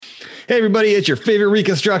Hey, everybody, it's your favorite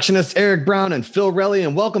reconstructionists, Eric Brown and Phil Relly,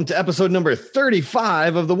 and welcome to episode number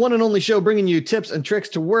 35 of the one and only show bringing you tips and tricks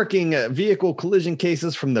to working vehicle collision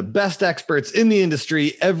cases from the best experts in the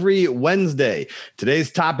industry every Wednesday.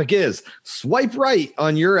 Today's topic is swipe right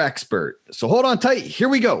on your expert. So hold on tight. Here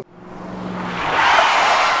we go.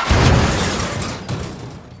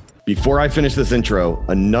 Before I finish this intro,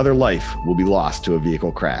 another life will be lost to a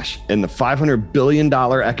vehicle crash, and the $500 billion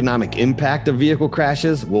economic impact of vehicle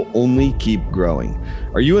crashes will only keep growing.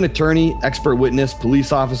 Are you an attorney, expert witness,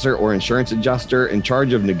 police officer, or insurance adjuster in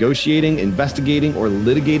charge of negotiating, investigating, or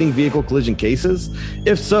litigating vehicle collision cases?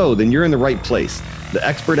 If so, then you're in the right place. The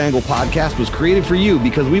Expert Angle podcast was created for you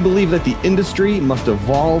because we believe that the industry must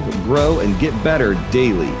evolve, grow, and get better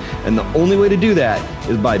daily. And the only way to do that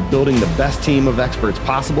is by building the best team of experts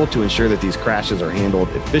possible to ensure that these crashes are handled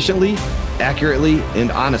efficiently, accurately,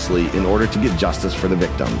 and honestly in order to get justice for the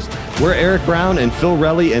victims. We're Eric Brown and Phil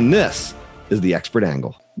Relly, and this is the Expert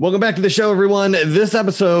Angle. Welcome back to the show, everyone. This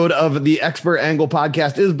episode of the Expert Angle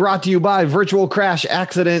podcast is brought to you by Virtual Crash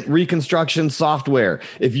Accident Reconstruction Software.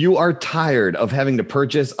 If you are tired of having to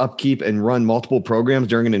purchase, upkeep, and run multiple programs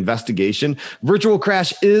during an investigation, Virtual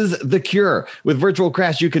Crash is the cure. With Virtual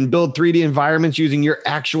Crash, you can build 3D environments using your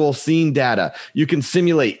actual scene data. You can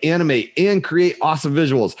simulate, animate, and create awesome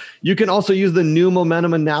visuals. You can also use the new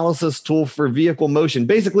momentum analysis tool for vehicle motion.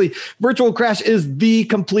 Basically, Virtual Crash is the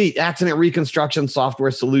complete accident reconstruction software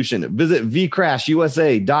solution. Visit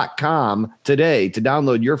vcrashusa.com today to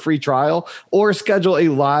download your free trial or schedule a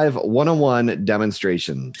live one-on-one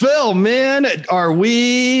demonstration. Phil, man, are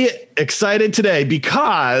we excited today?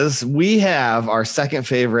 Because we have our second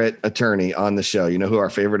favorite attorney on the show. You know who our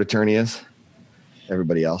favorite attorney is?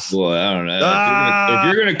 Everybody else. Well, I don't know. If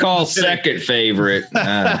you're going to call second favorite.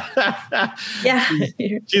 Yeah.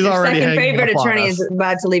 She's already second favorite attorney is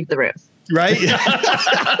about to leave the room. Right?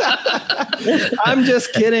 I'm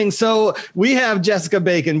just kidding. So we have Jessica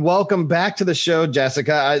Bacon. Welcome back to the show,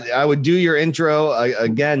 Jessica. I would do your intro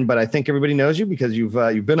again, but I think everybody knows you because you've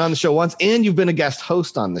been on the show once and you've been a guest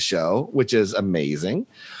host on the show, which is amazing.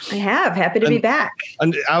 I have. Happy to be back.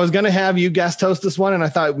 And I was going to have you guest host this one, and I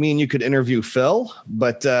thought me and you could interview Phil,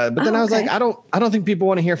 but then I was like, I don't think people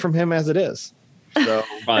want to hear from him as it is. So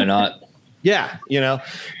probably not. Yeah,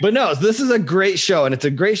 but no, this is a great show, and it's a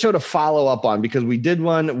great show to follow up on because we did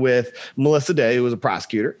one with Melissa Day, who was a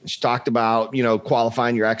prosecutor. She talked about,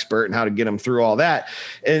 qualifying your expert and how to get them through all that.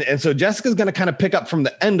 And so Jessica's going to kind of pick up from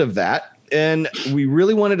the end of that. And we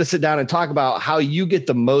really wanted to sit down and talk about how you get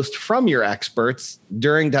the most from your experts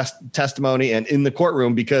during testimony and in the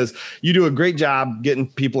courtroom, because you do a great job getting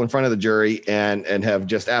people in front of the jury and have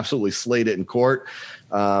just absolutely slayed it in court,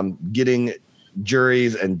 getting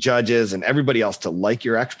juries and judges and everybody else to like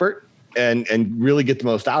your expert and really get the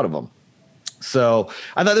most out of them. So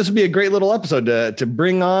I thought this would be a great little episode to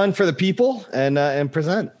bring on for the people and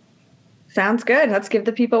present. Sounds good. Let's give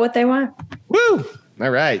the people what they want. Woo! All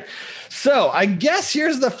right. So I guess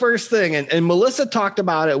here's the first thing. And Melissa talked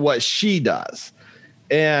about it, what she does.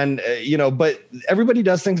 And, but everybody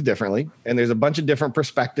does things differently. And there's a bunch of different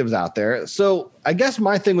perspectives out there. So I guess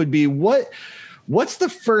my thing would be what's the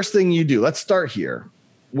first thing you do? Let's start here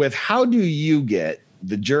with how do you get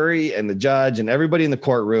the jury and the judge and everybody in the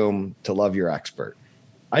courtroom to love your expert?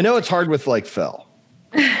 I know it's hard with like Phil,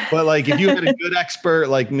 but like if you had a good expert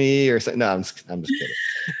like me or something, no, I'm just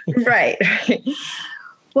kidding. Right.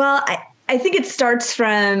 Well, I think it starts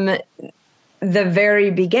from the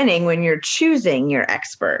very beginning when you're choosing your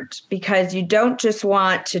expert, because you don't just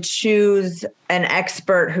want to choose an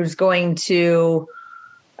expert who's going to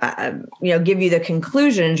give you the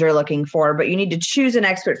conclusions you're looking for, but you need to choose an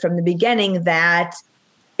expert from the beginning that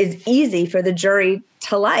is easy for the jury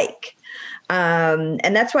to like.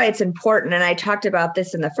 And that's why it's important. And I talked about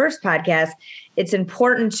this in the first podcast. It's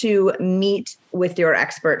important to meet with your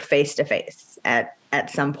expert face to face at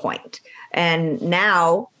some point. And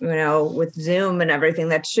now, with Zoom and everything,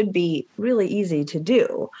 that should be really easy to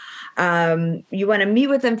do. You want to meet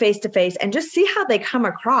with them face to face and just see how they come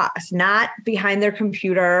across, not behind their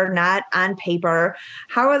computer, not on paper.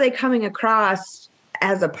 How are they coming across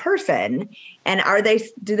as a person? And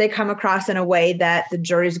do they come across in a way that the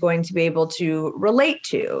jury is going to be able to relate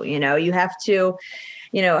to? You have to,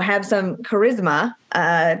 have some charisma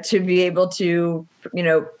to be able to,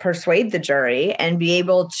 persuade the jury and be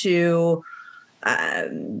able to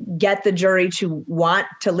get the jury to want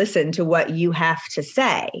to listen to what you have to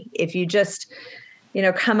say. If you just,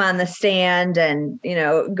 come on the stand and,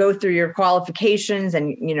 go through your qualifications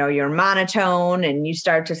and, you're monotone and you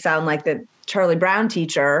start to sound like the Charlie Brown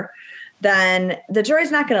teacher, then the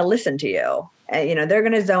jury's not going to listen to you. they're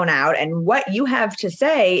going to zone out, and what you have to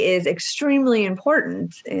say is extremely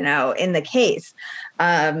important, in the case.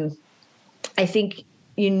 I think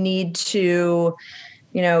you need to,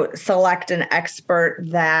 select an expert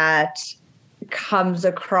that comes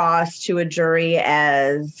across to a jury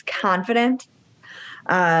as confident,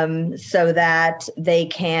 so that they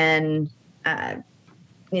can,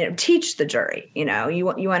 teach the jury. You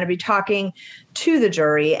want to be talking to the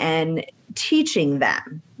jury and teaching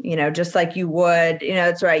them, just like you would,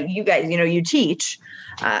 it's right. You guys, you teach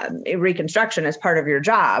reconstruction as part of your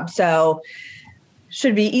job. So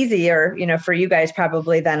should be easier, for you guys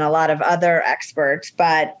probably than a lot of other experts,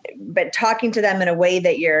 but talking to them in a way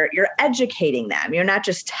that you're educating them. You're not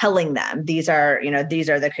just telling them these are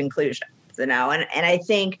the conclusions, and I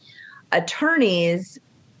think attorneys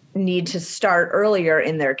need to start earlier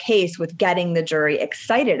in their case with getting the jury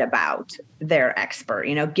excited about their expert.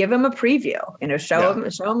 Give them a preview. Show them.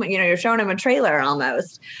 You're showing them a trailer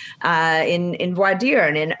almost in voir dire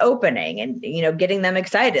and in opening, and getting them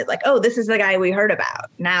excited. Like, oh, this is the guy we heard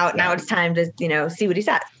about. Now it's time to see what he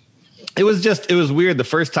says. It was weird the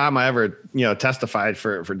first time I ever testified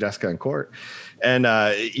for Jessica in court. And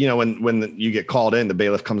when you get called in, the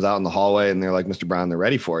bailiff comes out in the hallway and they're like, Mr. Brown, they're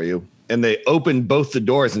ready for you. And they opened both the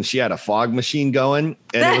doors, and she had a fog machine going,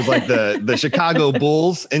 and it was like the Chicago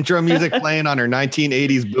Bulls intro music playing on her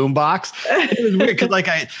 1980s boombox. It was weird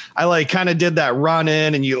because I kind of did that run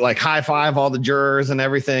in, and you high five all the jurors and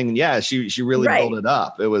everything. And yeah, she really built it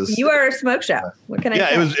up. It was are a smoke show. What can I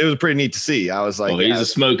say? it was pretty neat to see. I was like, he's a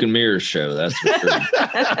smoke and mirrors show. That's for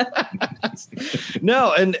sure.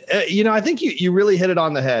 No, and I think you really hit it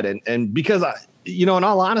on the head, and because in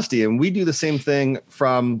all honesty, and we do the same thing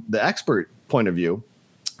from the expert point of view.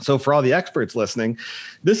 So for all the experts listening,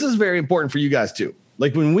 this is very important for you guys too.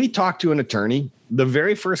 Like when we talk to an attorney, the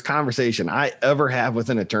very first conversation I ever have with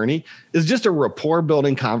an attorney is just a rapport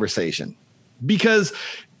building conversation, because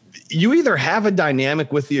you either have a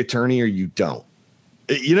dynamic with the attorney or you don't.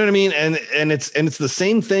 You know what I mean? And it's the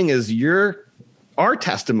same thing as our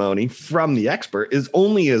testimony from the expert is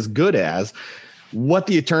only as good as what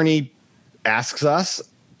the attorney asks us,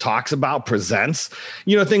 talks about, presents,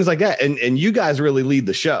 things like that. And you guys really lead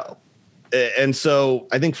the show. And so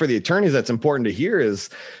I think for the attorneys, that's important to hear is,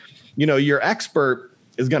 your expert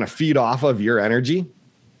is going to feed off of your energy.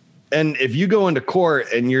 And if you go into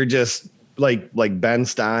court and you're just like Ben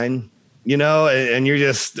Stein, and you're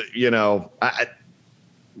just,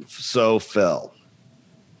 so Phil,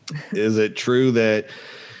 is it true that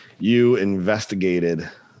you investigated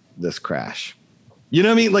this crash? You know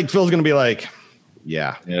what I mean? Like Phil's going to be like,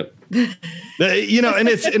 yeah. Yep. And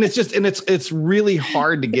it's really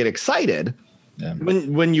hard to get excited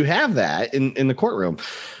when you have that in the courtroom.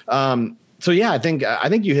 So yeah, I think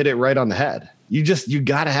you hit it right on the head. You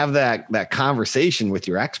got to have that conversation with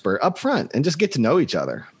your expert up front and just get to know each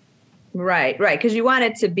other. Right. Because you want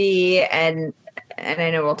it to be, and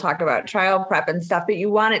I know we'll talk about trial prep and stuff, but you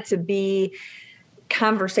want it to be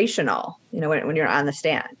conversational, when you're on the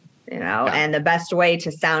stand. And the best way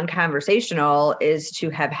to sound conversational is to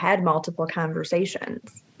have had multiple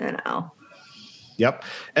conversations, Yep.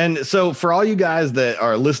 And so for all you guys that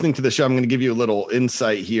are listening to the show, I'm going to give you a little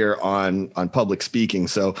insight here on public speaking.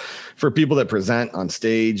 So for people that present on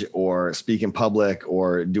stage or speak in public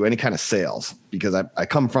or do any kind of sales, because I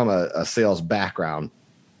come from a sales background,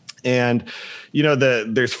 and,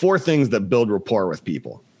 there's 4 things that build rapport with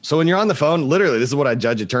people. So when you're on the phone, literally, this is what I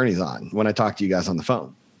judge attorneys on when I talk to you guys on the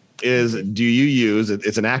phone. Is do you use,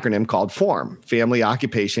 it's an acronym called FORM, Family,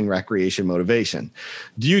 Occupation, Recreation, Motivation.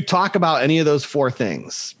 Do you talk about any of those 4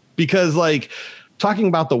 things? Because talking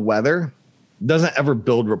about the weather doesn't ever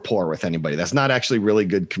build rapport with anybody. That's not actually really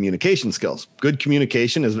good communication skills. Good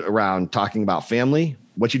communication is around talking about family,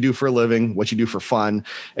 what you do for a living, what you do for fun,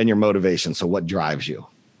 and your motivation. So what drives you?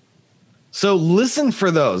 So listen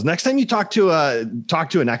for those. Next time you talk to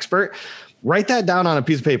an expert, write that down on a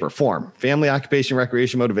piece of paper. FORM, Family, Occupation,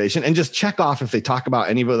 Recreation, Motivation, and just check off if they talk about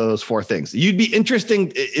any of those 4 things.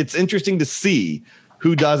 It's interesting to see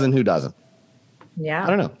who does and who doesn't. Yeah. I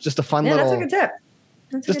don't know. Just a fun little. That's a good tip.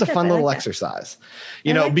 Just a fun little exercise,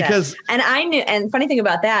 because. And I knew, and funny thing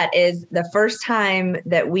about that is the first time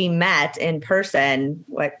that we met in person,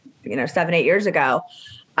 7-8 years ago,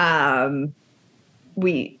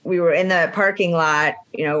 we were in the parking lot,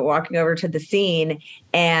 walking over to the scene,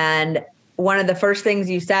 and one of the first things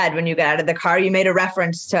you said when you got out of the car, you made a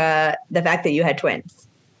reference to the fact that you had twins.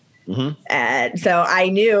 Mm-hmm. And so I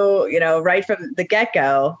knew, right from the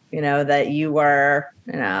get-go, that you were,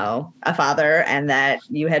 a father and that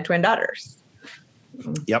you had twin daughters.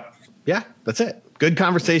 Yep. Yeah, that's it. Good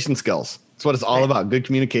conversation skills. That's what it's all about. Good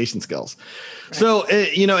communication skills. Right. So,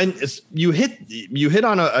 and you hit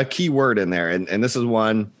on a key word in there. And this is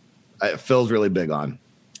one Phil's really big on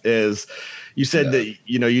is you said that,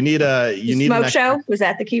 you need smoke show. Was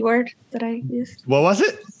that the key word that I used? What was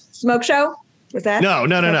it? Smoke show. Was that? No.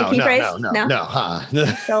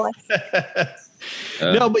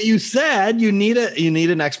 No, but you said you need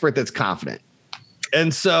an expert that's confident.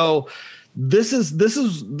 And so this is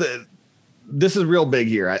real big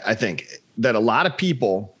here. I think that a lot of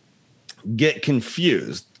people get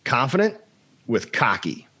confused confident with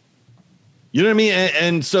cocky. You know what I mean?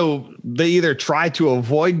 And so they either try to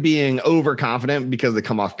avoid being overconfident because they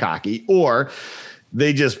come off cocky, or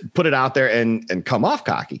they just put it out there and come off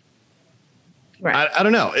cocky. Right. I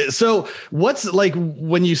don't know. So what's like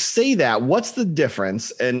when you say that, what's the difference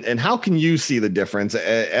and how can you see the difference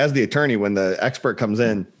as the attorney when the expert comes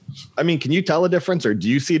in? I mean, can you tell a difference or do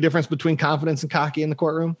you see a difference between confidence and cocky in the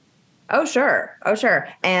courtroom? Oh, sure.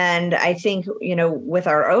 And I think, with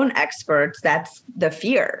our own experts, that's the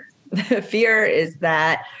fear. The fear is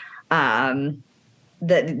that that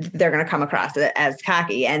they're going to come across as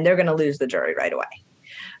cocky and they're going to lose the jury right away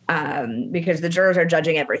because the jurors are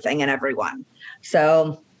judging everything and everyone.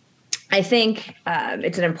 So I think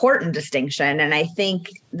it's an important distinction. And I think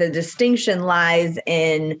the distinction lies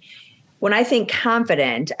in when I think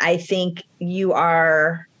confident, I think you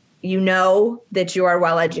are, that you are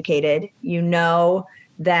well educated,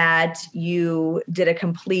 that you did a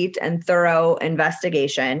complete and thorough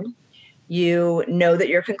investigation. You know that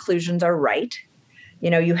your conclusions are right.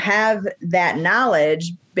 You have that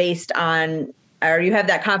knowledge you have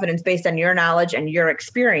that confidence based on your knowledge and your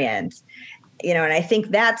experience, and I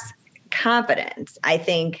think that's confidence. I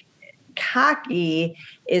think cocky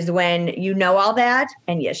is when you know all that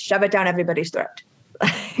and you shove it down everybody's throat,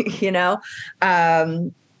 and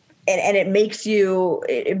it makes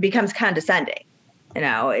it becomes condescending, and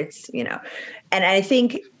I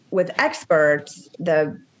think with experts,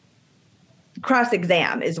 the cross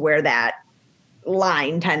exam is where that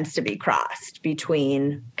line tends to be crossed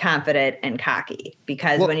between confident and cocky,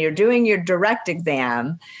 because when you're doing your direct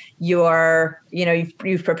exam,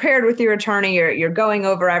 you've prepared with your attorney, you're going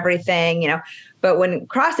over everything, but when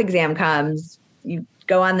cross exam comes, you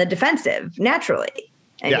go on the defensive naturally.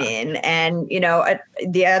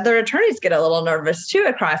 The other attorneys get a little nervous too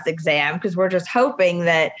at cross exam because we're just hoping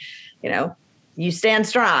that, you stand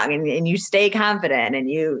strong and you stay confident and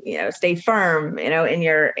you stay firm, in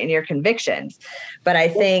your convictions. But I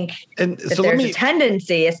think there's a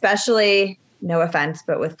tendency, especially, no offense,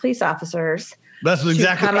 but with police officers, that's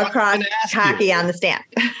exactly to come across cocky on the stand.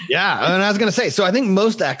 Yeah. And I was going to say, so I think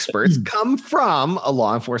most experts come from a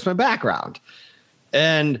law enforcement background.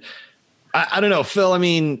 And I don't know, Phil, I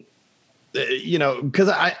mean, because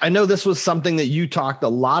I know this was something that you talked a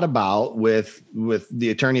lot about with the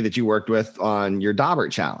attorney that you worked with on your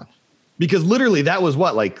Daubert challenge, because literally that was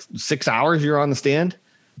like 6 hours you're on the stand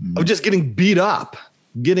of just getting beat up,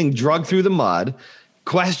 getting drugged through the mud,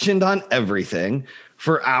 questioned on everything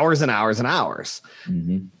for hours and hours and hours.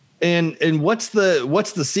 Mm-hmm. And what's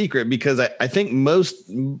the secret? Because I think most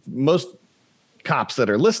cops that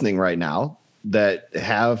are listening right now that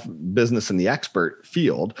have business in the expert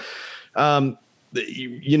field,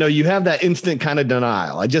 you have that instant kind of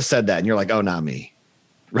denial. I just said that and you're like, oh, not me.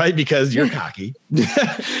 Right. Because you're cocky,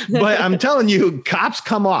 but I'm telling you, cops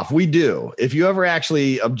come off. We do. If you ever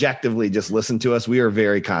actually objectively just listen to us, we are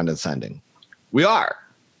very condescending. We are,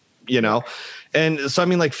 and so, I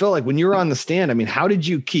mean, like Phil, like when you were on the stand, I mean, how did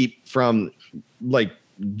you keep from like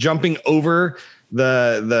jumping over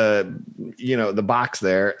the box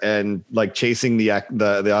there and like chasing the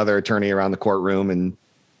other attorney around the courtroom and,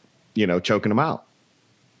 choking them out?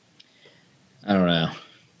 I don't know.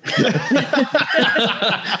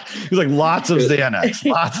 He's like lots of Xanax,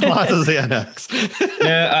 lots of Xanax.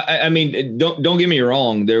 Yeah. I mean, don't get me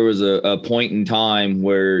wrong. There was a point in time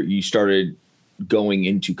where you started going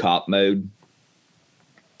into cop mode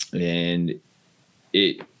and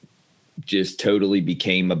it just totally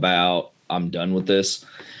became about, I'm done with this.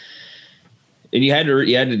 And you had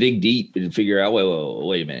to dig deep and figure out,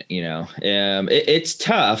 wait a minute, it's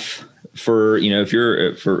tough for, if you're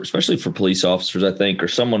especially for police officers, I think, or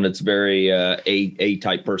someone that's very A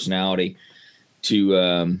type personality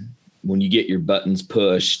to when you get your buttons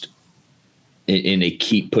pushed and they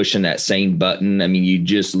keep pushing that same button. I mean, you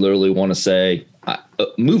just literally want to say,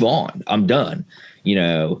 move on. I'm done,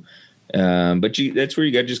 but that's where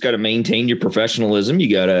you just got to maintain your professionalism. You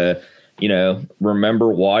got to, remember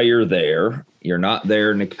why you're there. You're not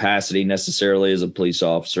there in the capacity necessarily as a police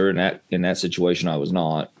officer. In that situation, I was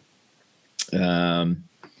not. And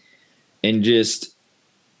just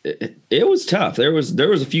it was tough. There was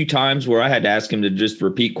a few times where I had to ask him to just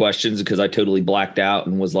repeat questions because I totally blacked out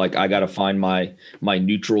and was like, I got to find my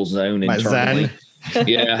neutral zone internally.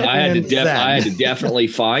 Yeah, I had to definitely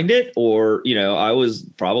find it, or I was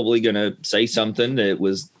probably going to say something that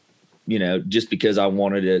was, just because I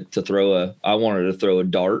wanted to throw a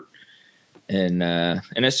dart, and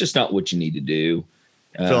that's just not what you need to do.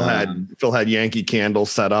 Phil had Yankee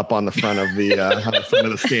candles set up on the front of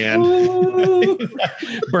the stand,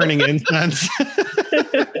 burning incense.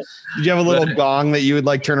 Did you have a little gong that you would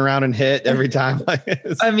like turn around and hit every time?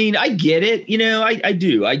 I mean, I get it. I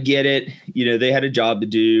do. I get it. They had a job to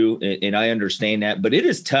do, and I understand that. But it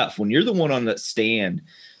is tough when you're the one on that stand,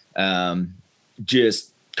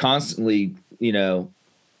 just constantly,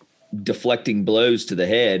 deflecting blows to the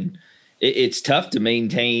head. It's tough to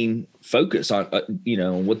maintain focus on,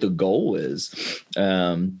 what the goal is.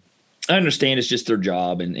 I understand it's just their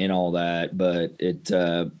job and all that, but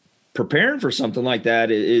preparing for something like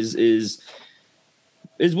that is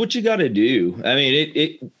what you got to do. I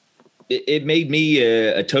mean, it made me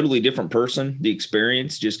a totally different person, the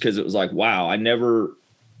experience, just because it was like, wow, I never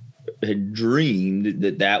had dreamed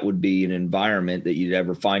that would be an environment that you'd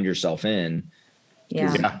ever find yourself in.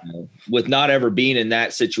 Yeah. With not ever being in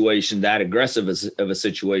that situation, that aggressive of a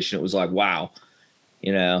situation, it was like, wow,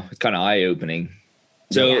 it's kind of eye opening.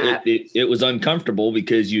 So it was uncomfortable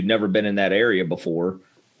because you'd never been in that area before.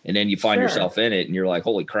 And then you find yourself in it and you're like,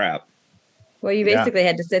 holy crap. Well, you basically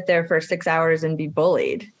had to sit there for 6 hours and be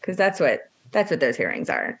bullied, because that's what those hearings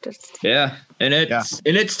are. And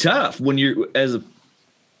it's tough when you're as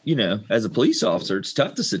a police officer. It's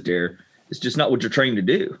tough to sit there. It's just not what you're trained to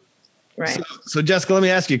do. Right. So Jessica, let me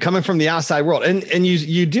ask you, coming from the outside world, and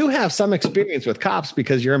you do have some experience with cops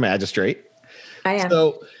because you're a magistrate. I am.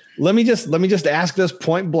 So let me just ask this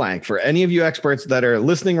point blank for any of you experts that are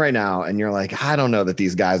listening right now, and you're like, I don't know that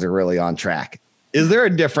these guys are really on track. Is there a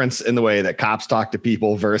difference in the way that cops talk to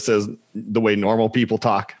people versus the way normal people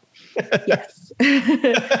talk? Yes.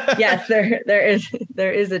 Yes,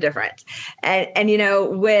 there is a difference. And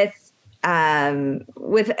with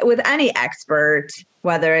any expert,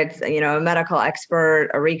 whether it's, a medical expert,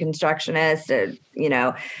 a reconstructionist,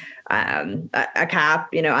 a cop,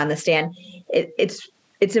 on the stand,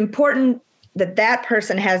 it's important that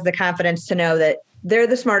person has the confidence to know that they're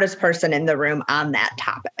the smartest person in the room on that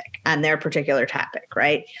topic, on their particular topic.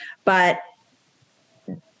 Right. But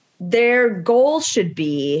their goal should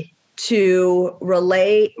be to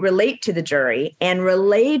relate to the jury and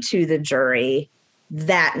relay to the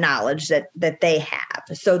that knowledge that they have,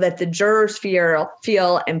 so that the jurors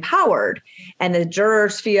feel empowered, and the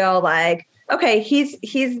jurors feel like, okay, he's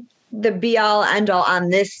the be all end all on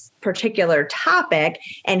this particular topic,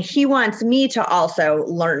 and he wants me to also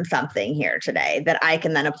learn something here today that I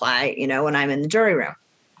can then apply, when I'm in the jury room.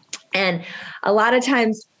 And a lot of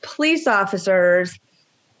times police officers,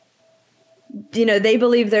 they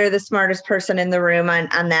believe they're the smartest person in the room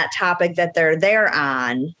on that topic that they're there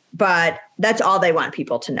on, but that's all they want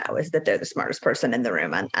people to know, is that they're the smartest person in the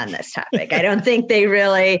room on this topic. I don't think they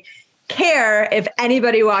really care if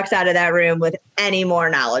anybody walks out of that room with any more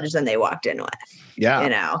knowledge than they walked in with.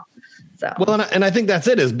 Yeah. So. Well, and I think that's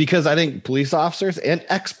it, is because I think police officers and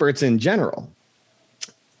experts in general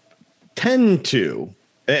tend to,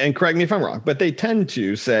 and correct me if I'm wrong, but they tend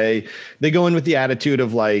to say, they go in with the attitude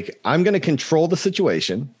of like, I'm going to control the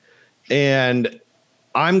situation, and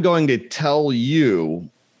I'm going to tell you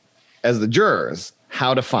as the jurors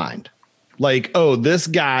how to find. Like, oh, this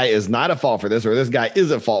guy is not at fault for this, or this guy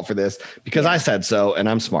is at fault for this because I said so and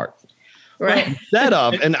I'm smart. Right. Instead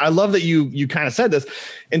of, and I love that you kind of said this,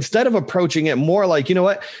 instead of approaching it more like, you know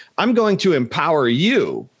what, I'm going to empower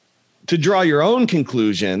you to draw your own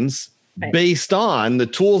conclusions based on the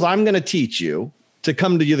tools I'm going to teach you to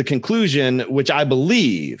come to the conclusion, which I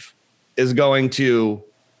believe is going to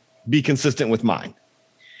be consistent with mine.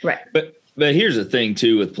 Right. But here's the thing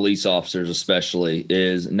too, with police officers, especially,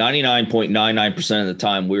 is 99.99% of the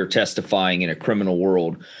time we're testifying in a criminal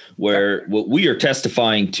world where what we are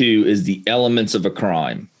testifying to is the elements of a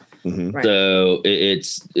crime. Mm-hmm. Right. So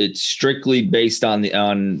it's strictly based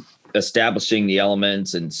on establishing the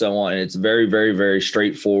elements and so on. And it's very, very, very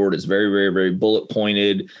straightforward. It's very, very, very bullet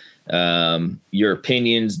pointed. Your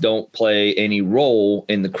opinions don't play any role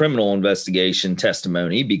in the criminal investigation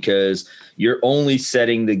testimony, because you're only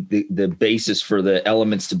setting the basis for the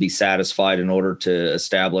elements to be satisfied in order to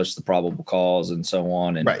establish the probable cause and so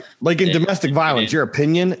on. And right. Like in domestic violence, your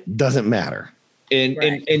opinion doesn't matter. And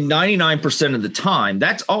 99% of the time,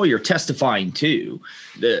 that's all you're testifying to.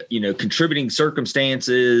 The, contributing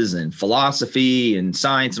circumstances and philosophy and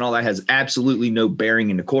science and all that has absolutely no bearing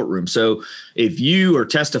in the courtroom. So if you are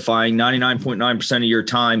testifying 99.9% of your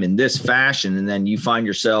time in this fashion, and then you find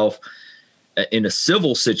yourself in a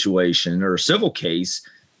civil situation or a civil case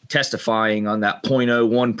testifying on that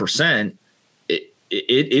 0.01%,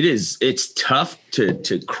 it's tough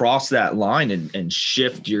to cross that line and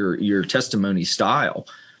shift your testimony style.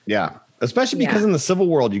 Yeah. Especially because in the civil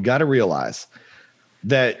world, you got to realize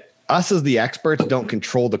that us as the experts don't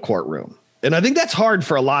control the courtroom. And I think that's hard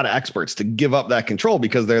for a lot of experts to give up that control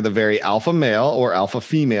because they're the very alpha male or alpha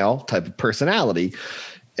female type of personality.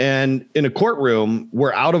 And in a courtroom,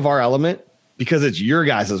 we're out of our element because it's your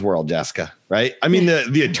guys' world, Jessica, right? I mean,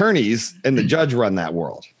 the attorneys and the judge run that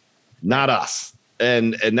world, not us.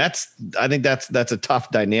 And I think that's a tough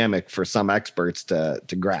dynamic for some experts to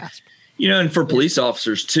grasp. And for police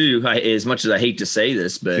officers too, as much as I hate to say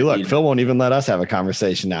this, but look, Phil won't even let us have a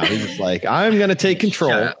conversation now. He's just like, I'm going to take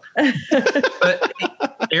control. But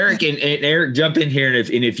Eric and Eric, jump in here,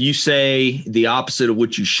 and if you say the opposite of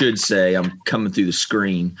what you should say, I'm coming through the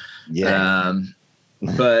screen. Yeah.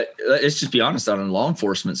 But let's just be honest. On the law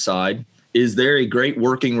enforcement side, is there a great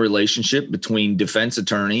working relationship between defense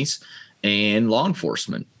attorneys and law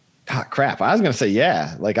enforcement? Oh, crap. I was going to say,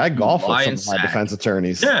 yeah. Like I golf with some of my defense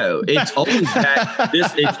attorneys. No, it's always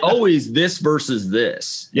it's always this versus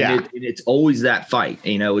this. Yeah. And it's always that fight.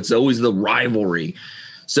 It's always the rivalry.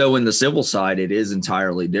 So in the civil side, it is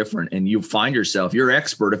entirely different. And you find yourself, you're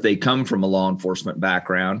expert if they come from a law enforcement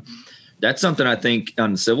background. That's something I think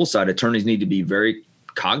on the civil side, attorneys need to be very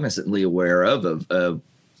cognizantly aware of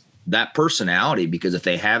that personality, because if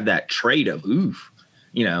they have that trait of,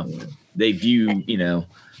 they view,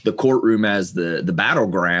 the courtroom as the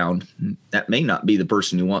battleground, that may not be the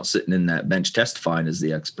person you want sitting in that bench testifying as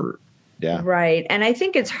the expert. Yeah. Right. And I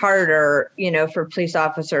think it's harder, for police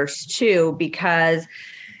officers too, because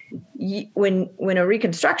when a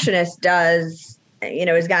reconstructionist does,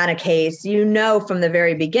 has got a case, from the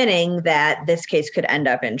very beginning that this case could end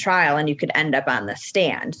up in trial and you could end up on the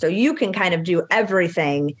stand. So you can kind of do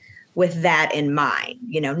everything with that in mind,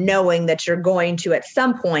 knowing that you're going to at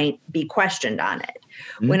some point be questioned on it.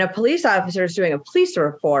 Mm-hmm. When a police officer is doing a police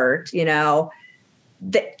report, they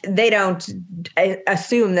don't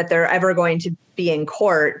assume that they're ever going to be in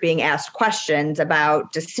court being asked questions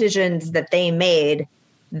about decisions that they made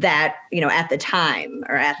that, at the time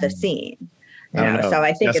or at the scene. So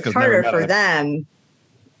I think Jessica's it's harder for them.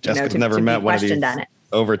 Jessica's never met one of these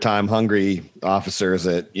overtime hungry officers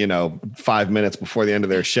at 5 minutes before the end of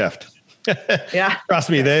their shift. Yeah. Trust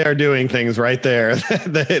me, they are doing things right there.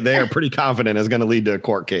 they are pretty confident is going to lead to a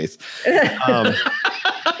court case. They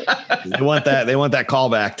want that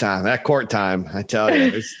callback time, that court time. I tell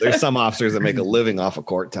you, there's some officers that make a living off of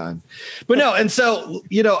court time. But no, and so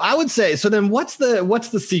I would say, so then what's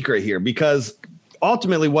the secret here? Because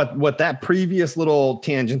ultimately, what that previous little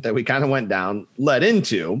tangent that we kind of went down led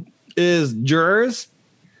into is jurors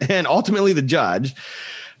and ultimately the judge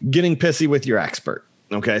getting pissy with your expert.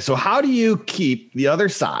 Okay, so how do you keep the other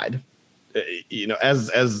side, as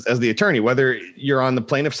the attorney, whether you're on the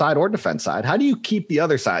plaintiff side or defense side, how do you keep the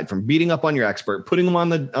other side from beating up on your expert, putting them on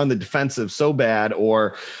the defensive so bad,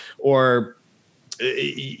 or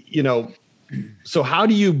so how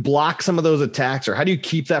do you block some of those attacks, or how do you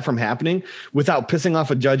keep that from happening without pissing off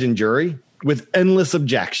a judge and jury with endless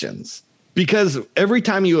objections? Because every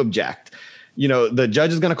time you object, the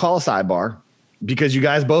judge is going to call a sidebar because you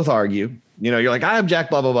guys both argue. You're like, I object,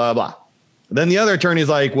 blah, blah, blah, blah. Then the other attorney's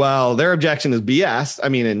like, well, their objection is BS. I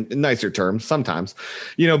mean, in nicer terms, sometimes,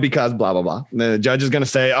 because blah, blah, blah. And then the judge is going to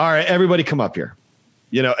say, all right, everybody come up here.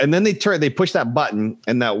 And then they push that button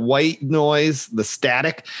and that white noise, the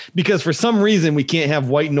static, because for some reason we can't have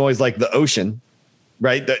white noise like the ocean.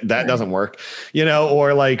 Right. That doesn't work,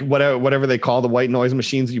 or like whatever they call the white noise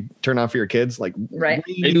machines you turn on for your kids. Like, right.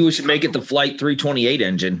 Maybe we should make it the Flight 328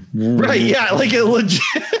 engine. Right. Yeah. Like it legit.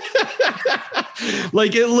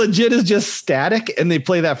 Like it legit is just static, and they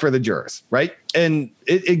play that for the jurors. Right. And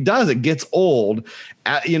it gets old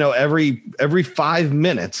at, every 5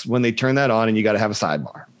 minutes when they turn that on, and you got to have a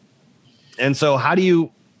sidebar. And so how do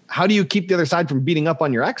you keep the other side from beating up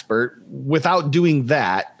on your expert without doing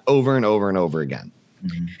that over and over and over again?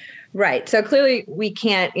 Mm-hmm. Right. So clearly we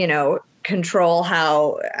can't, control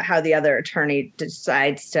how the other attorney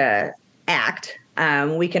decides to act.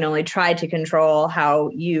 We can only try to control how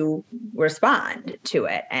you respond to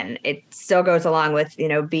it. And it still goes along with,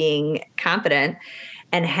 being confident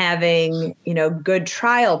and having, good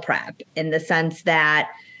trial prep, in the sense that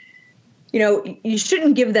you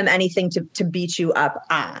shouldn't give them anything to beat you up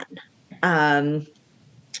on.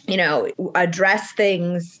 Address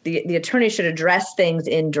things, the attorney should address things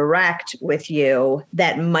in direct with you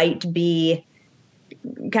that might be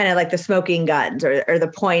kind of like the smoking guns or the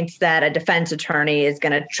points that a defense attorney is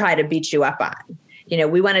going to try to beat you up on.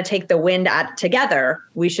 We want to take the wind out together.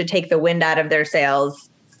 We should take the wind out of their sails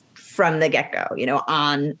from the get-go,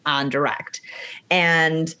 on direct.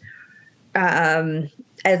 And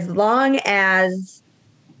as long as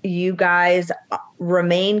you guys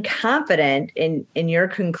remain confident in your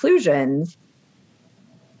conclusions,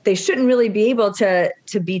 they shouldn't really be able to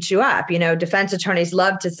beat you up. Defense attorneys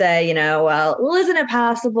love to say, well, isn't it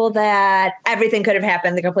possible that everything could have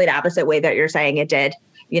happened the complete opposite way that you're saying it did?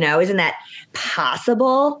 Isn't that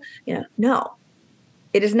possible? No,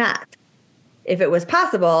 it is not. If it was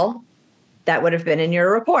possible, that would have been in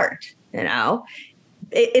your report.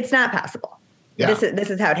 It's not possible. Yeah. This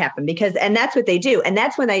is how it happened and that's what they do. And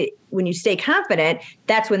that's when you stay confident,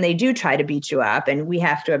 that's when they do try to beat you up, and we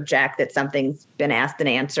have to object that something's been asked and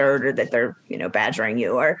answered, or that they're, badgering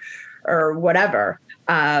you or whatever.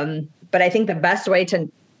 But I think the best way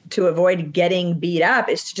to avoid getting beat up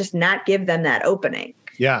is to just not give them that opening.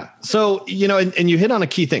 Yeah. So, and you hit on a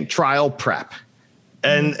key thing, trial prep.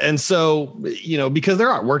 And so, because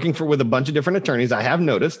they're out working with a bunch of different attorneys, I have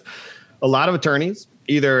noticed a lot of attorneys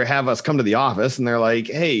either have us come to the office and they're like,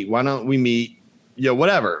 hey, why don't we meet,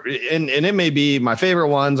 whatever. And it may be my favorite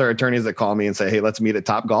ones are attorneys that call me and say, hey, let's meet at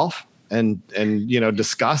Topgolf and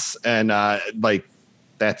discuss. And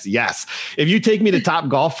that's yes. If you take me to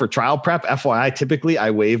Topgolf for trial prep, FYI, typically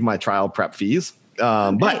I waive my trial prep fees.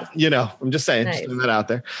 But I'm just saying, just putting that out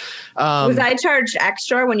there. Was I charged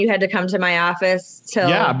extra when you had to come to my office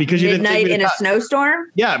till because you midnight in a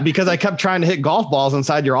snowstorm? Yeah, because I kept trying to hit golf balls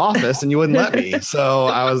inside your office and you wouldn't let me. So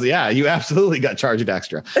I was, you absolutely got charged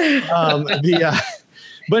extra.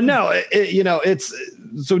 But no, it's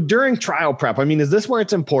so during trial prep. I mean, is this where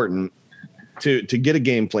it's important to get a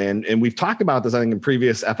game plan? And we've talked about this, I think, in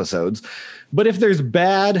previous episodes. But if there's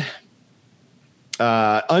bad,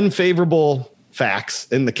 unfavorable facts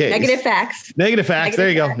in the case. Negative facts. There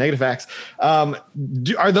you go. Negative facts.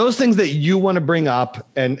 Are those things that you want to bring up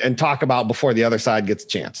and talk about before the other side gets a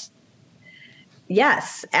chance?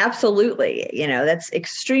 Yes, absolutely. That's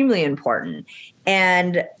extremely important.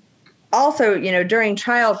 And also, during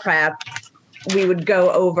trial prep, we would go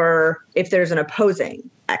over if there's an opposing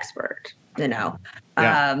expert, so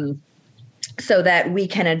that we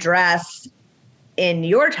can address in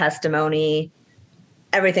your testimony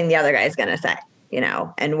everything the other guy is going to say,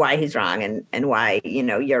 and why he's wrong and why,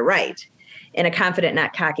 you're right, in a confident,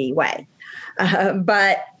 not cocky way.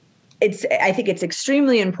 But I think it's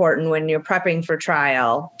extremely important when you're prepping for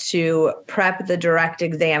trial to prep the direct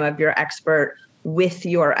exam of your expert with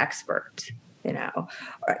your expert,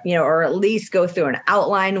 or at least go through an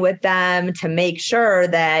outline with them to make sure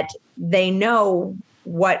that they know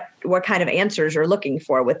what kind of answers you're looking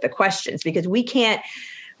for with the questions, because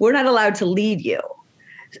we're not allowed to lead you.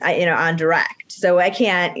 On direct. So I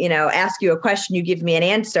can't, ask you a question, you give me an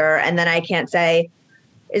answer, and then I can't say,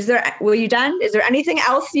 were you done? Is there anything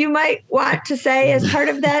else you might want to say as part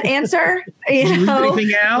of that answer?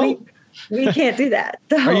 Anything out? We can't do that.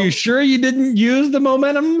 So. Are you sure you didn't use the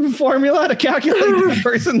momentum formula to calculate the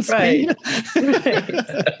person's speed? Right.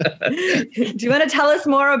 Do you want to tell us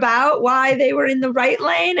more about why they were in the right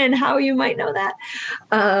lane and how you might know that?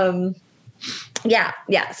 Yeah.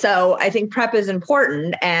 So I think prep is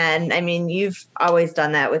important. And I mean, you've always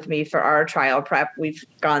done that with me for our trial prep. We've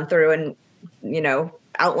gone through and,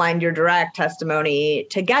 outlined your direct testimony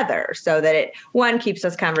together so that it, one, keeps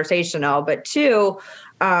us conversational, but two,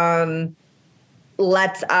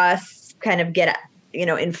 lets us kind of get,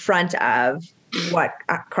 in front of what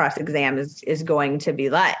a cross-exam is going to be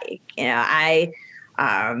like. I,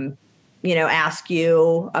 ask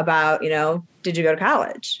you about, did you go to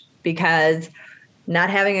college? Because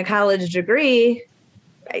not having a college degree,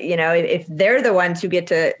 if they're the ones who get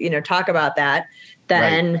to, talk about that,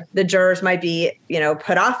 then right. The jurors might be,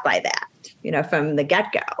 put off by that, from the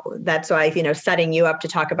get-go. That's why, setting you up to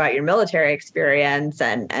talk about your military experience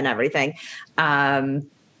and everything, right.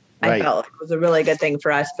 I felt it was a really good thing for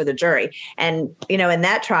us, for the jury. And, in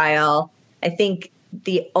that trial, I think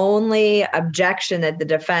the only objection that the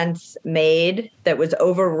defense made that was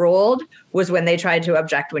overruled was when they tried to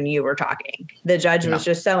object when you were talking. The judge was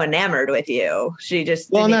just so enamored with you. She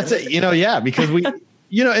just, and that's it, because we,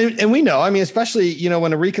 and we know, I mean, especially,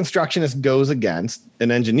 when a reconstructionist goes against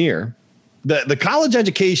an engineer, the college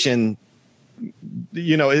education,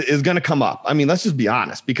 is going to come up. I mean, let's just be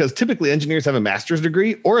honest, because typically engineers have a master's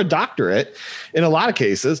degree or a doctorate in a lot of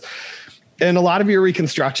cases. And a lot of your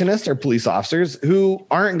reconstructionists are police officers who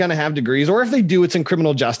aren't going to have degrees, or if they do, it's in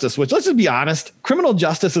criminal justice, which, let's just be honest, criminal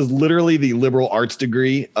justice is literally the liberal arts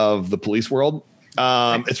degree of the police world.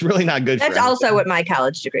 It's really not good. That's also what my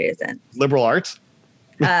college degree is in. Liberal arts?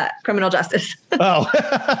 Criminal justice. Oh,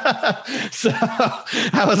 so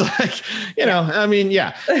I was like, I mean,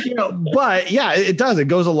 yeah, but yeah, it does. It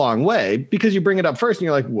goes a long way because you bring it up first and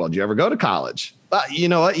you're like, well, did you ever go to college? You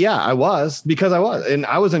know what? Yeah, I was, because I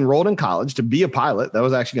was enrolled in college to be a pilot. That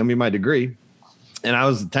was actually going to be my degree. And I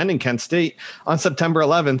was attending Kent State on September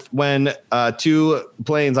 11th when 2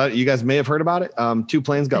 planes, you guys may have heard about it. 2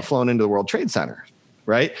 planes got flown into the World Trade Center.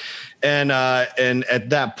 Right. And at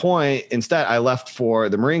that point, instead, I left for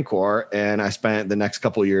the Marine Corps, and I spent the next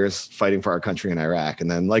couple of years fighting for our country in Iraq.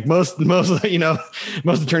 And then, like most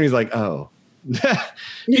attorneys, like, oh,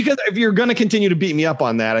 because if you're going to continue to beat me up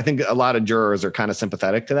on that, I think a lot of jurors are kind of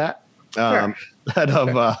sympathetic to that. Sure. Sure. I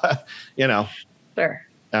don't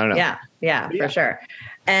know. Yeah, for sure.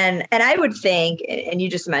 And I would think, and you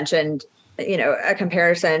just mentioned, a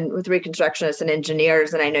comparison with reconstructionists and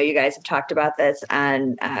engineers. And I know you guys have talked about this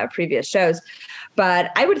on previous shows,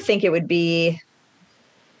 but I would think it would be,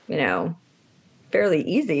 fairly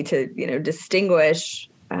easy to, distinguish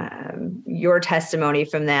your testimony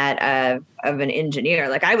from that of an engineer.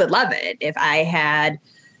 Like, I would love it if I had,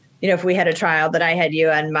 if we had a trial that I had you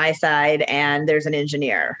on my side and there's an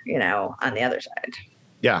engineer, on the other side.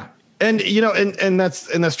 Yeah. And, and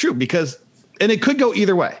that's true, because, and it could go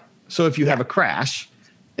either way. So if you have a crash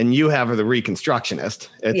and you have the reconstructionist,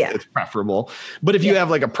 it's preferable. But if you have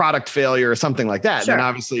like a product failure or something like that, then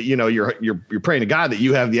obviously, you're praying to God that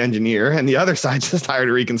you have the engineer and the other side just hired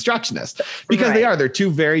a reconstructionist, because they're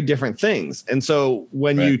 2 very different things. And so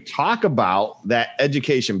when you talk about that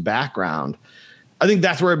education background, I think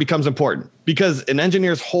that's where it becomes important, because an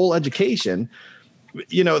engineer's whole education,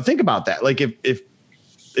 think about that. Like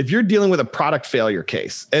if you're dealing with a product failure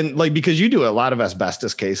case, and like, because you do a lot of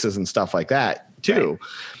asbestos cases and stuff like that too. Right.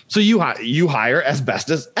 So you hire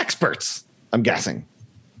asbestos experts, I'm guessing,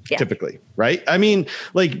 typically, right? I mean,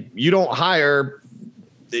 like, you don't hire,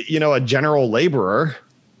 a general laborer.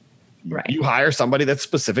 Right. You hire somebody that's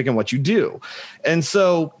specific in what you do. And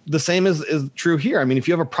so the same is true here. I mean, if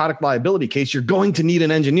you have a product liability case, you're going to need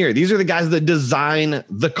an engineer. These are the guys that design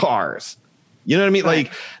the cars. You know what I mean? Right.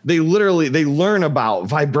 Like, they learn about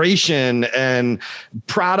vibration and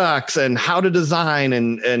products and how to design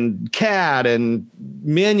and CAD and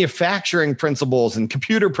manufacturing principles and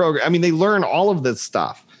computer program. I mean, they learn all of this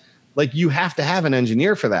stuff. Like, you have to have an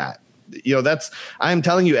engineer for that. I'm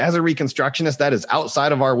telling you, as a reconstructionist, that is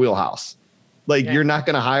outside of our wheelhouse. Like, you're not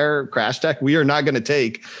going to hire Crash Tech. We are not going to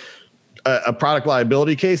take a product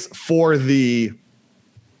liability case for the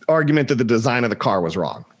argument that the design of the car was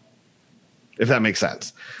wrong, if that makes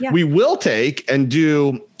sense. Yeah. We will take and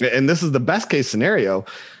do, and this is the best case scenario,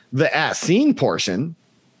 the at scene portion.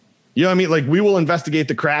 You know what I mean? Like, we will investigate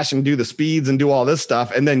the crash and do the speeds and do all this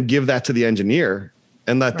stuff, and then give that to the engineer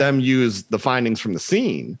and let them use the findings from the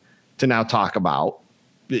scene to now talk about,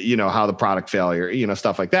 how the product failure,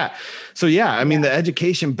 stuff like that. So, I mean, the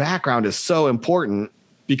education background is so important,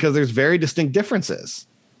 because there's very distinct differences.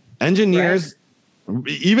 Engineers,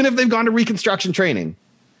 even if they've gone to reconstruction training,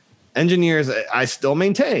 engineers, I still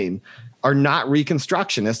maintain, are not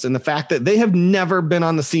reconstructionists in the fact that they have never been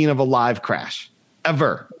on the scene of a live crash,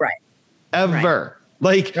 ever. Right. Ever.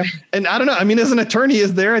 Right. Like, and I don't know. I mean, as an attorney,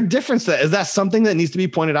 is there a difference? Is that something that needs to be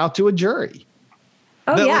pointed out to a jury?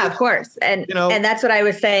 Oh, yeah, of course. And, and that's what I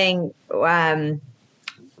was saying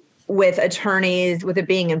with attorneys, with it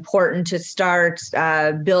being important to start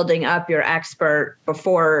building up your expert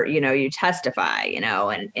before, you testify,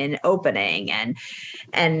 and in opening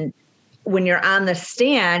and when you're on the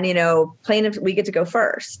stand, plaintiffs, we get to go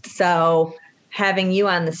first. So having you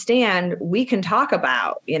on the stand, we can talk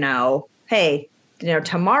about, hey,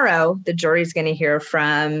 tomorrow the jury's going to hear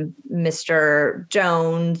from Mr.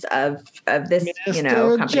 Jones of this,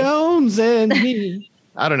 Mr. company. Jones and me.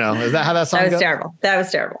 I don't know. Is that how that song goes? That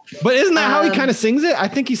was terrible. But isn't that how he kind of sings it? I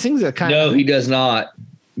think he sings it kind of. No, he does not.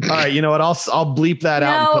 All right. You know what? I'll bleep that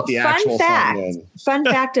out and put the actual song in. Fun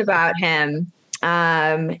fact about him.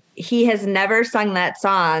 He has never sung that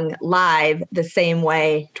song live the same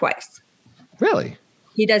way twice. Really?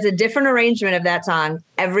 He does a different arrangement of that song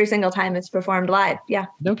every single time it's performed live. Yeah.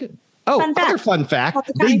 No kidding. Oh, other fun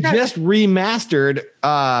fact. They just remastered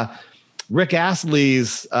Rick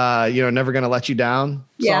Astley's Never Gonna Let You Down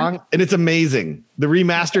song. And it's amazing. The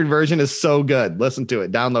remastered version is so good. Listen to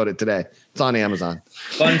it. Download it today. It's on Amazon.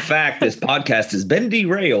 Fun fact, this podcast has been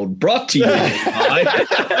derailed, brought to you by...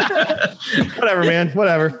 Whatever, man.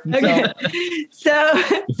 Whatever. Okay. So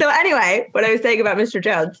anyway, what I was saying about Mr.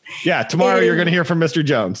 Jones. Yeah. Tomorrow you're going to hear from Mr.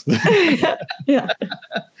 Jones. Yeah.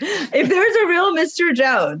 If there's a real Mr.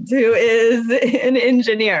 Jones who is an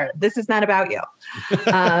engineer, this is not about you.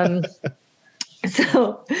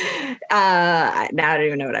 So now I don't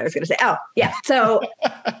even know what I was going to say. Oh, yeah. So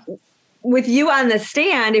with you on the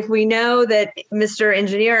stand, if we know that Mr.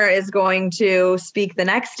 Engineer is going to speak the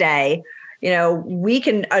next day, we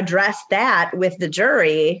can address that with the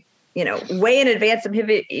jury, way in advance of him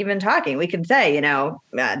even talking. We can say,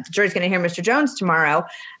 the jury's going to hear Mr. Jones tomorrow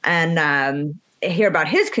and hear about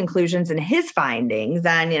his conclusions and his findings.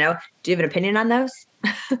 And, do you have an opinion on those?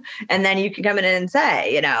 And then you can come in and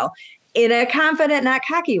say, in a confident, not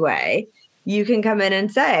cocky way, you can come in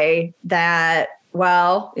and say that,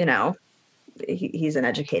 well, he's an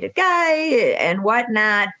educated guy and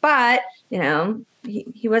whatnot, but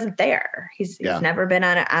he wasn't there. He's never been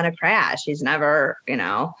on a crash. He's never,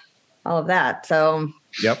 all of that. So.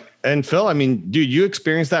 Yep. And Phil, I mean, dude, you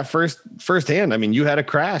experienced that firsthand. I mean, you had a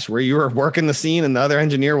crash where you were working the scene and the other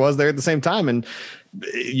engineer was there at the same time. And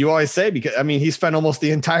you always say, because he spent almost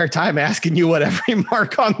the entire time asking you what every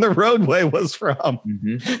mark on the roadway was from.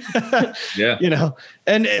 Mm-hmm. Yeah.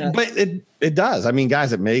 But it does. I mean,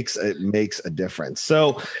 guys, it makes a difference.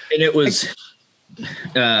 So, and it was,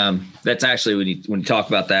 that's actually when you talk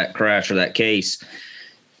about that crash or that case,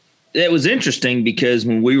 it was interesting because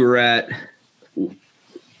when we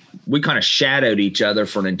kind of shadowed each other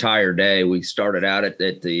for an entire day. We started out at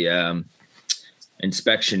the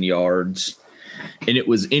inspection yards, and it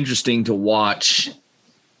was interesting to watch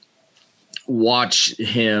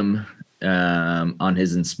him on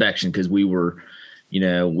his inspection, because we were,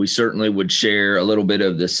 we certainly would share a little bit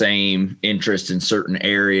of the same interest in certain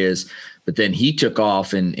areas, but then he took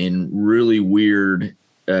off in really weird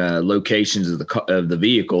locations of the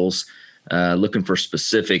vehicles, looking for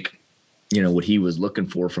specific, what he was looking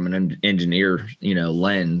for from an engineer,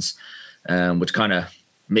 lens, which kind of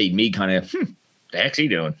made me the heck's he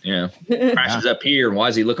doing? Crashes up here. And why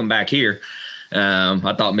is he looking back here?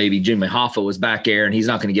 I thought maybe Jimmy Hoffa was back there and he's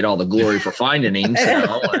not going to get all the glory for finding him. So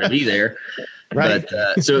I wanted to be there. Right.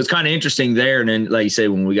 But so it was kind of interesting there. And then, like you say,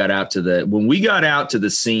 when we got out to the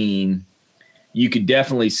scene, you could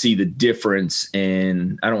definitely see the difference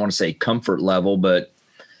in, I don't want to say comfort level, but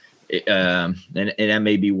and that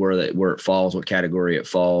may be where it falls, what category it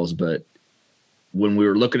falls. But when we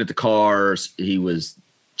were looking at the cars, he was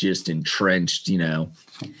just entrenched,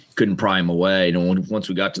 couldn't pry him away. And once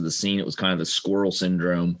we got to the scene, it was kind of the squirrel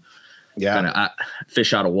syndrome, kind of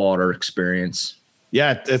fish out of water experience.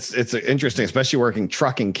 Yeah, it's interesting, especially working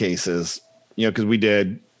trucking cases, because we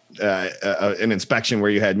did an inspection where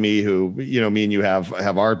you had me, who, me and you have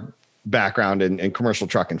our background in commercial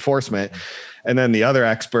truck enforcement. And then the other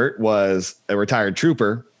expert was a retired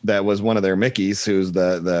trooper that was one of their Mickeys, who's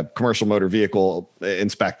the commercial motor vehicle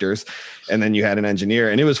inspectors. And then you had an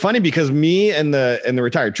engineer. And it was funny because me and the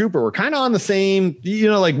retired trooper were kind of on the same,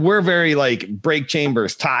 we're very like brake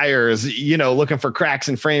chambers, tires, looking for cracks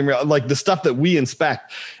in frame, like the stuff that we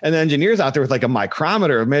inspect. And the engineers out there with like a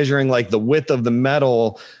micrometer measuring like the width of the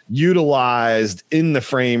metal utilized in the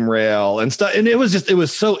frame rail and stuff. And it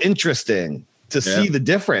was so interesting to see the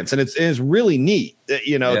difference. And it's really neat,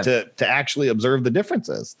 to actually observe the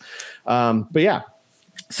differences. But yeah.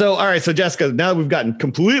 So, all right. So Jessica, now that we've gotten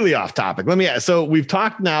completely off topic, let me ask, so we've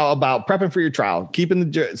talked now about prepping for your trial,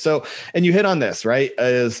 and you hit on this, right?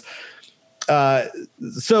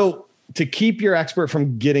 So to keep your expert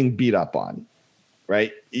from getting beat up on,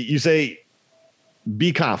 right? You say,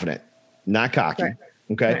 be confident, not cocky. Right.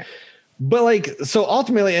 Okay. Right. But so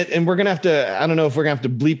ultimately, and we're going to have to, I don't know if we're going to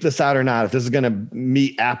have to bleep this out or not, if this is going to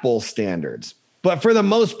meet Apple standards. But for the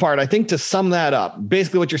most part, I think to sum that up,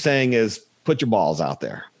 basically what you're saying is put your balls out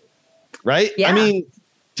there, right? Yeah. I mean,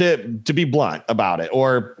 to be blunt about it,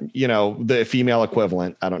 or, the female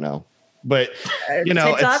equivalent, I don't know. But, I don't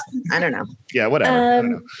know. Yeah, whatever. I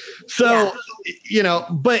don't know. So,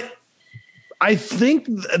 but I think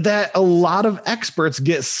that a lot of experts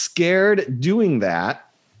get scared doing that,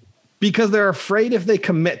 because they're afraid if they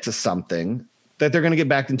commit to something that they're going to get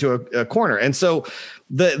backed into a corner. And so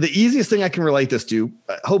the easiest thing I can relate this to,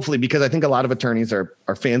 hopefully, because I think a lot of attorneys are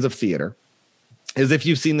fans of theater, is if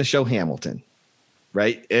you've seen the show Hamilton,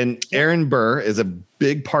 right? And Aaron Burr is a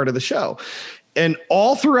big part of the show. And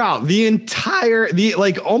all throughout the entire,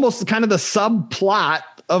 almost kind of the subplot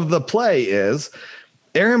of the play is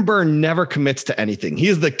Aaron Burr never commits to anything. He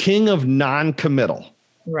is the king of non-committal.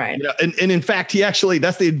 Right. You know, and in fact, he actually,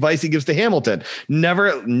 that's the advice he gives to Hamilton.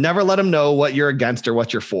 Never let him know what you're against or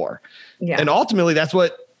what you're for. Yeah. And ultimately that's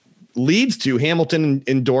what leads to Hamilton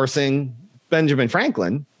endorsing Benjamin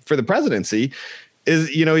Franklin for the presidency.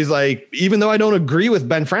 Is, you know, he's like, even though I don't agree with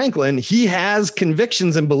Ben Franklin, he has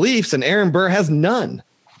convictions and beliefs and Aaron Burr has none.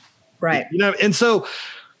 Right. You know, and so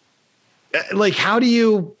like, how do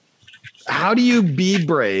you be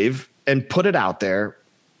brave and put it out there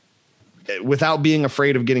without being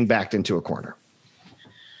afraid of getting backed into a corner?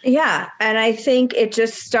 Yeah. And I think it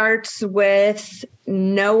just starts with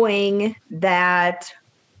knowing that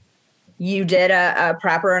you did a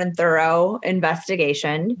proper and thorough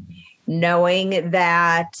investigation, knowing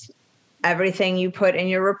that everything you put in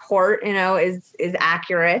your report, you know, is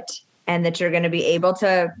accurate, and that you're going to be able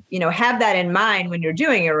to, you know, have that in mind when you're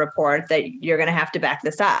doing your report, that you're going to have to back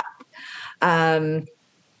this up. And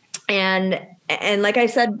like I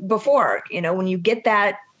said before, you know, when you get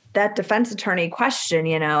that defense attorney question,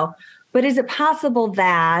 you know, but is it possible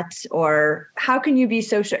that, or how can you be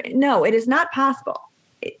so sure? No, it is not possible.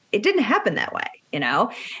 It didn't happen that way, you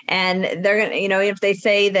know, and they're going to, you know, if they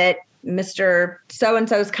say that Mr.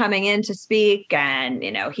 So-and-so is coming in to speak and,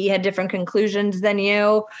 you know, he had different conclusions than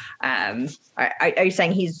you, are you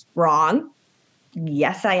saying he's wrong?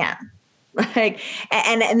 Yes, I am. Like,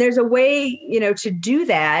 and there's a way, you know, to do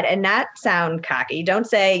that and not sound cocky. Don't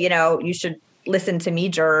say, you know, you should listen to me,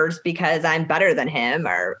 jurors, because I'm better than him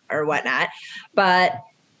or whatnot, but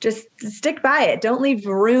just stick by it. Don't leave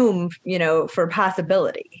room, you know, for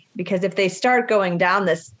possibility, because if they start going down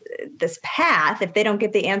this path, if they don't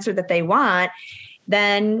get the answer that they want,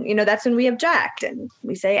 then, you know, that's when we object and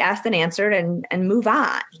we say asked and answered and move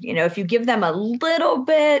on. You know, if you give them a little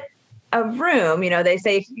bit of room, you know, they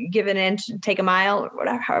say if you give an inch, take a mile, or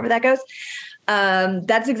whatever, however that goes.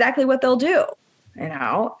 That's exactly what they'll do, you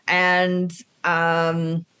know, and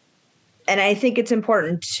I think it's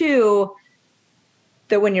important too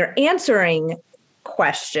that when you're answering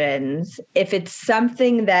questions, if it's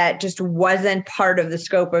something that just wasn't part of the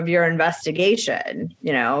scope of your investigation,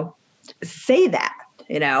 you know, say that,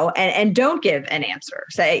 you know, and don't give an answer.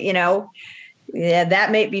 Say, you know, yeah,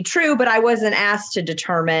 that may be true, but I wasn't asked to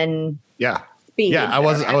determine. Yeah. Speed. Yeah. I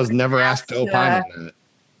was never asked to opine on that.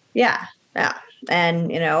 Yeah. Yeah.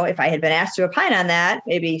 And, you know, if I had been asked to opine on that,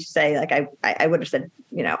 maybe say like, I would have said,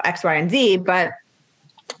 you know, X, Y, and Z, but,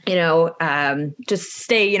 you know, just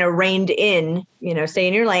stay, you know, reined in, you know, stay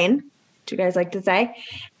in your lane, what you guys like to say,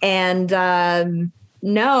 and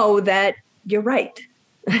know that you're right.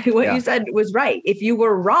 What you said was right. If you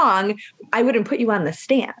were wrong, I wouldn't put you on the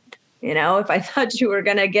stand. You know, if I thought you were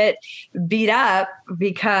going to get beat up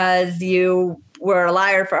because you were a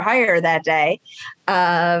liar for hire that day,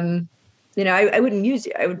 you know, I wouldn't use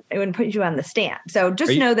you. I wouldn't put you on the stand. So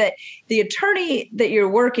just know that the attorney that you're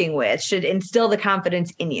working with should instill the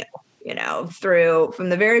confidence in you, you know, from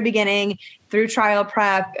the very beginning, through trial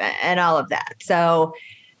prep and all of that. So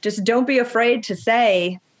just don't be afraid to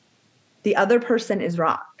say the other person is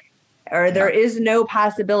wrong, or there is no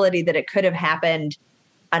possibility that it could have happened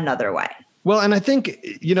another way. Well, and I think,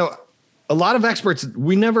 you know, a lot of experts,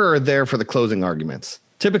 we never are there for the closing arguments.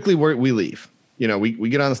 Typically we leave. You know, we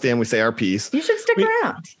get on the stand, we say our piece. You should stick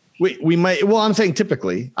around. We might, well, I'm saying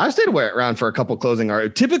typically. I've stayed around for a couple closing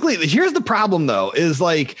arguments. Typically, here's the problem though, is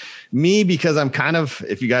like me, because I'm kind of,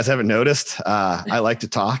 if you guys haven't noticed, I like to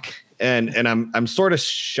talk and I'm sort of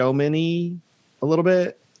showman-y a little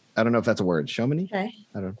bit. I don't know if that's a word. Showman-y? Okay.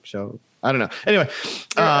 I don't know. Anyway.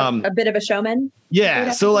 A bit of a showman?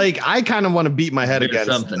 Yeah. So like, I kind of want to beat my head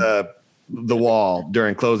against the wall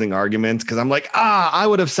during closing arguments, because I'm like, I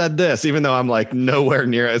would have said this, even though I'm like nowhere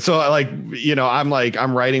near it. So like, you know,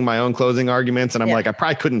 I'm writing my own closing arguments, and I'm like, I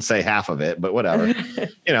probably couldn't say half of it, but whatever,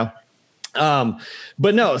 you know.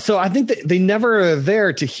 But no, so I think that they never are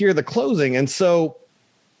there to hear the closing. And so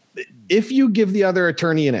if you give the other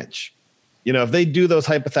attorney an inch, you know, if they do those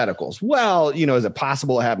hypotheticals, well, you know, is it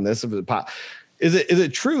possible to happen this? Is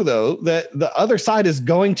it true though that the other side is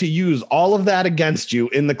going to use all of that against you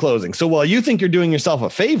in the closing? So while you think you're doing yourself a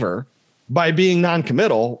favor by being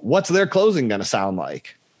non-committal, what's their closing going to sound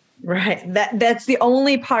like? Right. That's the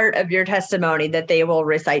only part of your testimony that they will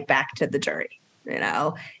recite back to the jury, you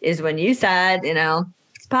know, is when you said, you know,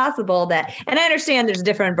 it's possible that, and I understand there's a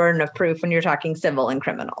different burden of proof when you're talking civil and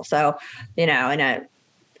criminal. So, you know, in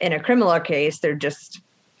a criminal case, there just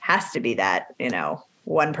has to be that, you know,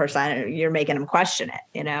 1%, you're making them question it,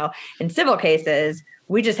 you know. In civil cases,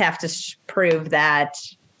 we just have to prove that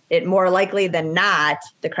it more likely than not,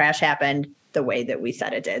 the crash happened the way that we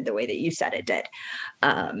said it did, the way that you said it did.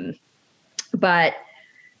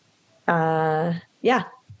 Yeah,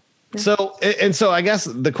 So I guess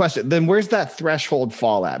the question then, where's that threshold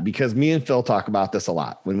fall at? Because me and Phil talk about this a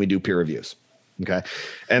lot when we do peer reviews. Okay.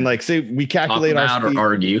 And like, say we calculate talk our about speed. or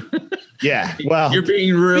argue. Yeah. Well, you're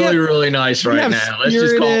being really nice right now. Let's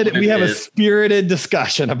just call it we have a spirited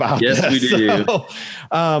discussion about this. Yes, we do.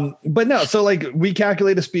 So, but no, so like we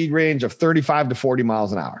calculate a speed range of 35 to 40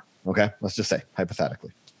 miles an hour. Okay. Let's just say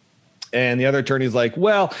hypothetically. And the other attorney's like,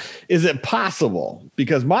 well, is it possible?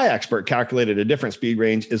 Because my expert calculated a different speed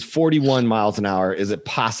range is 41 miles an hour. Is it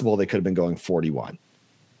possible they could have been going 41?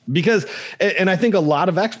 Because, and I think a lot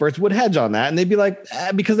of experts would hedge on that, and they'd be like,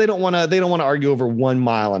 because they don't want to argue over 1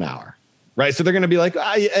 mile an hour, right? So they're going to be like,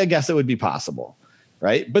 I guess it would be possible,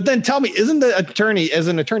 right? But then tell me, as an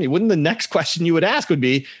attorney, wouldn't the next question you would ask would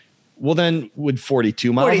be, well, then would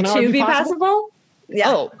 42 miles an hour be possible?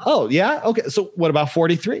 Yeah. Oh, yeah. Okay. So what about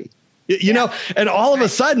 43? You know, and all of a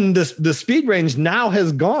sudden the speed range now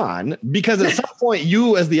has gone, because at some point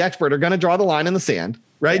you as the expert are going to draw the line in the sand,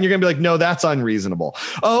 right? And you're going to be like, no, that's unreasonable.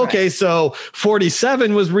 Oh, okay. Right. So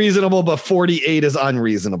 47 was reasonable, but 48 is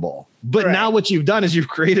unreasonable. But now what you've done is you've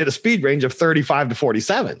created a speed range of 35 to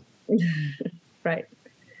 47. Right.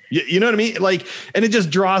 You know what I mean? Like, and it just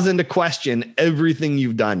draws into question everything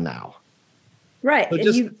you've done now. Right.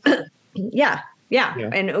 So Yeah.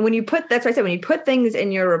 And when you that's why I said, when you put things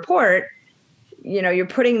in your report, you know, you're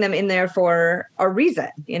putting them in there for a reason,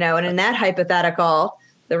 you know, and in that hypothetical,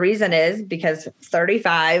 the reason is because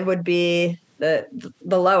 35 would be the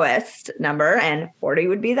lowest number and 40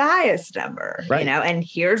 would be the highest number, you know, and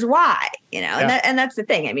here's why, you know, and that's the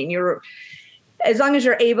thing. I mean, as long as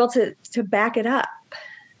you're able to back it up,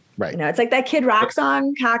 right. You know, it's like that Kid Rock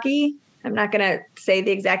song, Cocky. I'm not going to say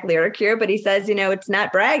the exact lyric here, but he says, you know, it's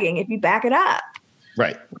not bragging if you back it up.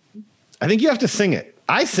 Right. I think you have to sing it.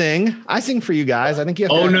 I sing for you guys. I think you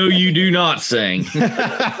have to. Oh, no, you do not sing.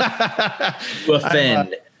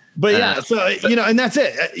 Offend. But yeah, so, you know, and that's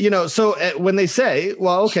it. You know, so when they say,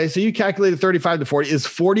 well, okay, so you calculated 35 to 40, is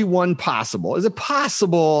 41 possible? Is it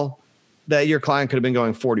possible that your client could have been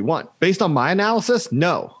going 41? Based on my analysis,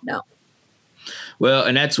 no. Well,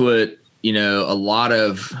 and that's what, you know, a lot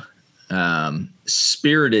of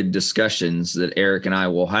spirited discussions that Eric and I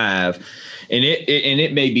will have. And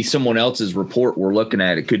it may be someone else's report we're looking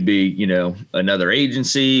at. It could be, you know, another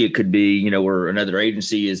agency. It could be, you know, where another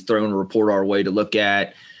agency is throwing a report our way to look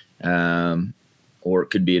at, or it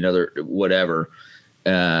could be another whatever.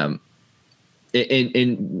 And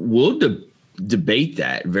we'll debate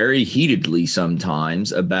that very heatedly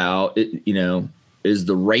sometimes about it, you know, is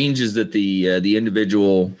the ranges that the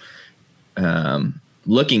individual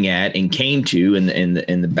looking at and came to and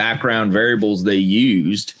the background variables they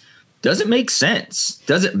used. Does it make sense?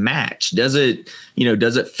 Does it match? Does it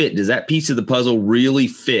fit? Does that piece of the puzzle really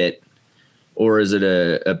fit? Or is it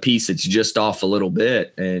a piece that's just off a little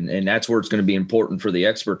bit? And that's where it's going to be important for the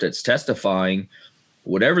expert that's testifying,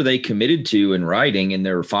 whatever they committed to in writing in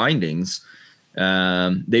their findings,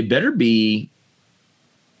 they better be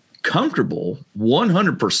comfortable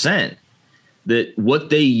 100% that what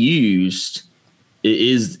they used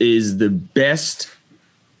is the best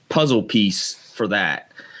puzzle piece for that.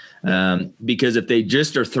 Because if they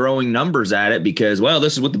just are throwing numbers at it because, well,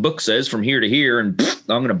 this is what the book says from here to here, and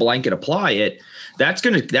I'm going to blanket apply it, that's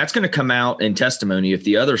going to come out in testimony. If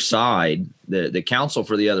the other side, the counsel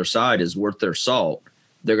for the other side is worth their salt,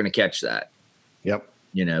 they're going to catch that. Yep.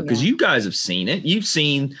 You know, because you guys have seen it. You've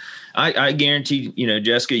seen, I guarantee, you know,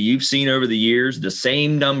 Jessica, you've seen over the years, the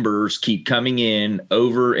same numbers keep coming in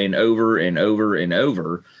over and over and over and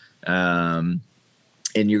over. And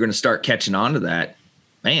you're going to start catching on to that.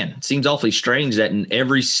 Man, it seems awfully strange that in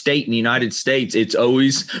every state in the United States, it's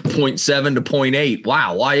always 0.7 to 0.8.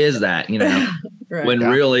 Wow. Why is that? You know,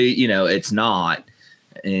 really, you know, it's not.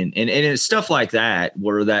 And it's stuff like that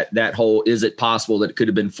where that whole, is it possible that it could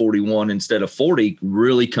have been 41 instead of 40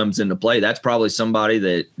 really comes into play. That's probably somebody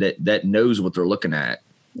that knows what they're looking at.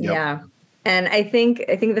 Yep. Yeah. And I think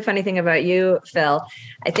the funny thing about you, Phil,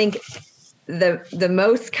 I think the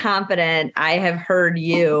most confident I have heard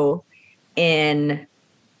you in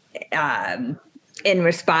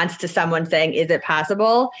response to someone saying, is it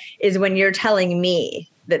possible, is when you're telling me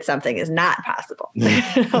that something is not possible.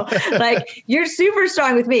 Like, you're super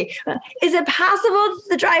strong with me. Is it possible that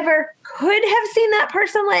the driver could have seen that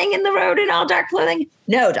person laying in the road in all dark clothing?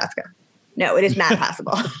 No, Jessica. No, it is not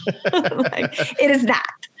possible. Like, it is not.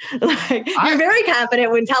 Like, you're very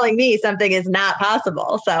confident when telling me something is not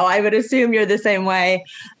possible. So I would assume you're the same way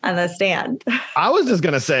on the stand. I was just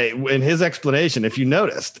going to say, in his explanation, if you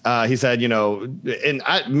noticed, he said, you know, and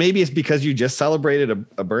maybe it's because you just celebrated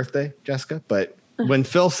a birthday, Jessica, but when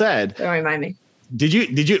Phil said, don't remind me. Did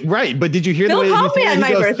you right? But did you hear Phil the way called me on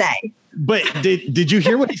my goes, birthday? But did you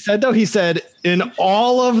hear what he said though? He said, in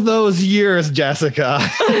all of those years, Jessica.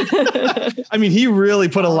 I mean, he really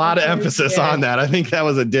put a lot of emphasis on that. I think that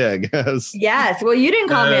was a dig. Yes. Well, you didn't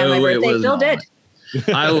call me on my birthday. Phil did.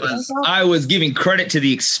 I was giving credit to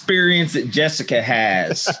the experience that Jessica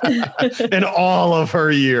has in all of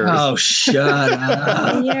her years. Oh, shut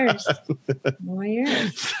up. More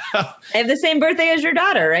years. I have the same birthday as your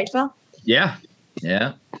daughter, right, Phil? Yeah.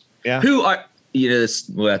 Who are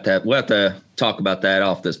we'll have to talk about that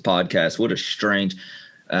off this podcast. What a strange.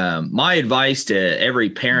 My advice to every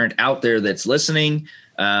parent out there that's listening: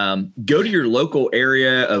 go to your local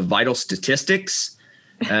area of vital statistics.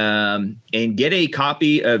 And get a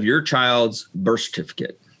copy of your child's birth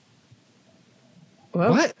certificate.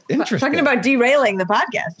 Well, what? Interesting. Talking about derailing the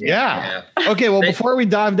podcast. Yeah. Okay. Well, before we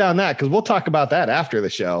dive down that, because we'll talk about that after the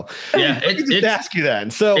show. Yeah. Just ask you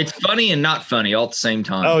then. So it's funny and not funny all at the same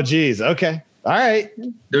time. Oh, geez. Okay. All right.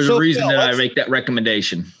 There's a reason that I make that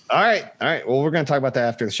recommendation. All right. Well, we're going to talk about that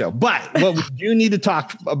after the show. But what we do need to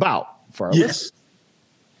talk about for our listeners,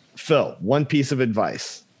 Phil, one piece of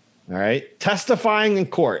advice. All right. Testifying in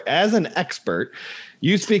court as an expert,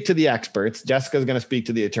 you speak to the experts. Jessica's going to speak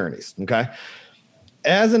to the attorneys. Okay.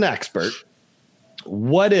 As an expert,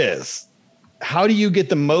 how do you get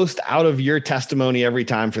the most out of your testimony every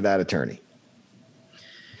time for that attorney?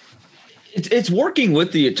 It's working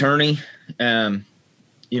with the attorney.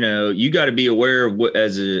 You got to be aware of what,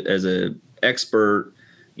 as a expert,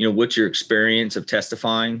 what's your experience of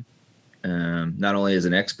testifying. Not only as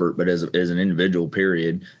an expert, but as an individual,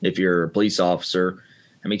 period. If you're a police officer,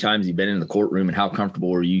 how many times have you been in the courtroom and how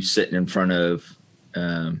comfortable are you sitting in front of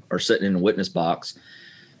or sitting in a witness box?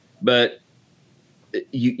 But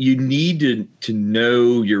you need to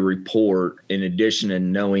know your report in addition to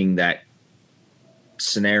knowing that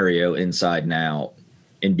scenario inside and out,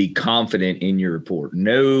 and be confident in your report.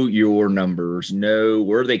 Know your numbers, know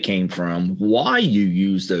where they came from, why you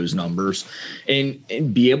use those numbers, and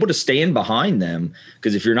be able to stand behind them.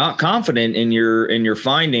 Because if you're not confident in your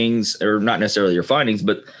findings, or not necessarily your findings,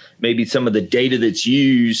 but maybe some of the data that's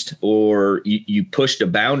used, or you pushed a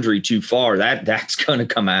boundary too far, that's going to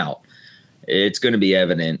come out. It's going to be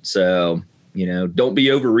evident. So, don't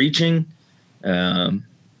be overreaching,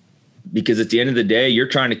 because at the end of the day, you're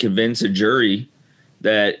trying to convince a jury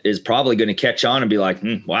that is probably going to catch on and be like,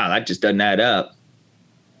 wow, that just doesn't add up.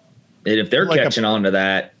 And if they're catching on to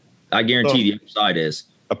that, I guarantee the other side is.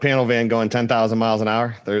 A panel van going 10,000 miles an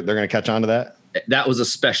hour, they're going to catch on to that? That was a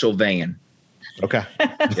special van. Okay.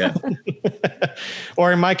 Yeah.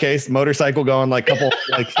 Or in my case, motorcycle going like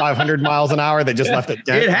 500 miles an hour. They just left it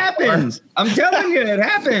dead. It happens. I'm telling you, it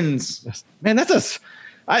happens. Man,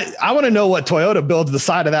 I want to know what Toyota builds the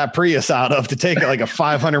side of that Prius out of to take like a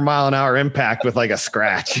 500 mile an hour impact with like a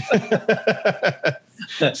scratch.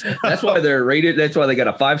 That's why they're rated. That's why they got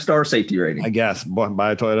a 5-star safety rating, I guess,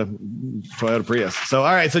 by a Toyota Prius. So,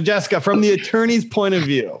 all right. So Jessica, from the attorney's point of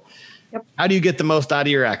view, how do you get the most out of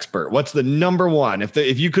your expert? What's the number one? If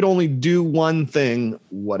you could only do one thing,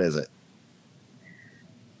 what is it?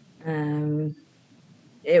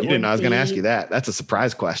 You didn't know I was going to ask you that. That's a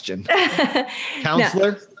surprise question.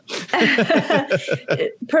 Counselor?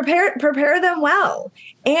 Prepare them well.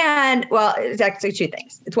 And it's actually two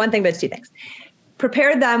things. It's one thing, but it's two things.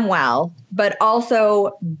 Prepare them well, but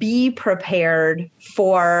also be prepared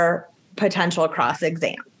for potential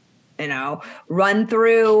cross-exam. Run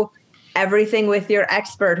through everything with your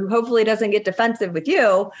expert, who hopefully doesn't get defensive with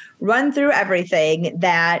you. Run through everything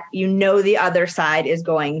that the other side is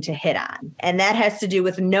going to hit on. And that has to do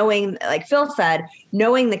with knowing, like Phil said,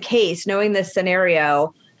 knowing the case, knowing the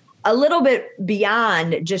scenario a little bit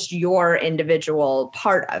beyond just your individual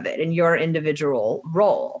part of it and your individual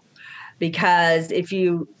role. Because if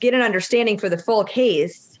you get an understanding for the full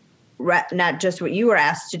case, not just what you were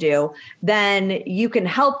asked to do, then you can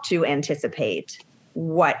help to anticipate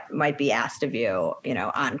what might be asked of you,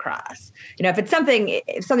 on cross. If it's something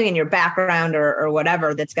in your background or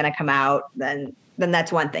whatever that's going to come out, then that's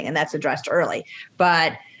one thing, and that's addressed early.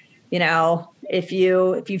 But, if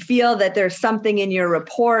you feel that there's something in your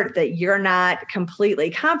report that you're not completely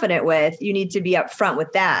confident with, you need to be upfront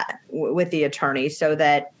with that with the attorney, so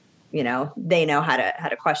that, they know how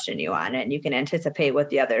to question you on it, and you can anticipate what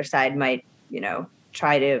the other side might,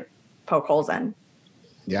 try to poke holes in.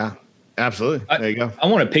 Yeah. Absolutely. There you go. I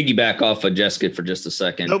want to piggyback off of Jessica for just a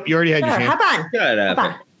second. Nope, you already had your hand. Hop on.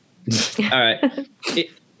 All right.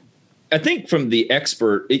 I think from the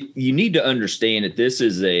expert, you need to understand that this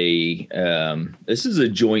is a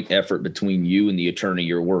joint effort between you and the attorney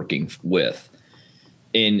you're working with,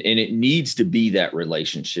 and it needs to be that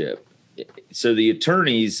relationship. so the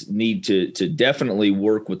attorneys need to definitely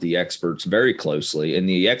work with the experts very closely, and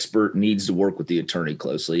the expert needs to work with the attorney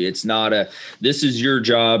closely. It's not this is your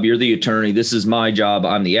job, you're the attorney, this is my job,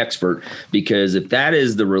 I'm the expert. Because if that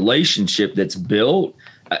is the relationship that's built,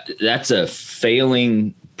 that's a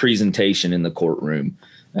failing presentation in the courtroom.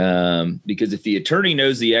 Because if the attorney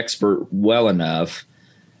knows the expert well enough,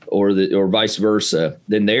 or vice versa,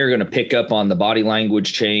 then they're going to pick up on the body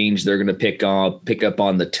language change. They're going to pick up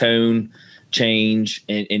on the tone change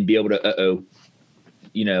and be able to,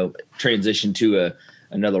 transition to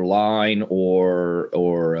another line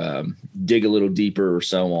or dig a little deeper or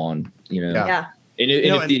so on, Yeah. And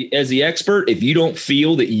as the expert, if you don't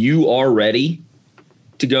feel that you are ready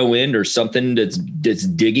to go in or something that's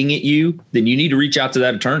digging at you, then you need to reach out to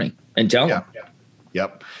that attorney and tell them.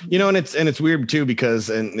 Yep. And it's weird too, because,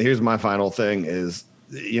 and here's my final thing is,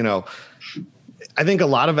 I think a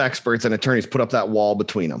lot of experts and attorneys put up that wall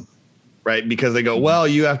between them, right? Because they go, well,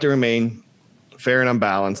 you have to remain fair and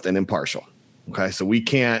unbalanced and impartial. Okay. So we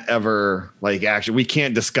can't ever we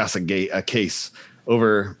can't discuss a case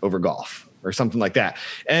over golf or something like that.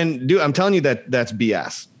 And dude, I'm telling you that's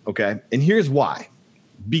BS. Okay. And here's why,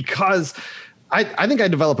 because I think I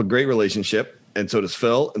develop a great relationship, and so does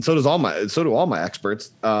Phil, and so do all my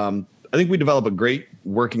experts. I think we develop a great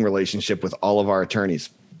working relationship with all of our attorneys.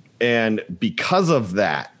 And because of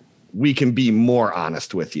that, we can be more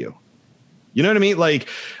honest with you. You know what I mean? Like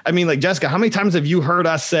Jessica, how many times have you heard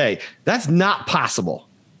us say, that's not possible?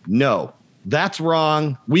 No, that's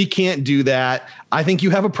wrong. We can't do that. I think you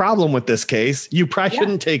have a problem with this case. You probably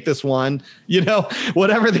shouldn't take this one,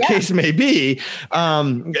 whatever the case may be. You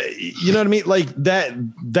know what I mean? Like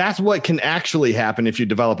that's what can actually happen if you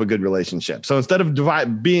develop a good relationship. So instead of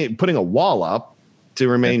putting a wall up to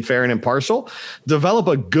remain fair and impartial, develop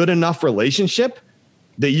a good enough relationship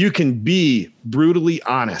that you can be brutally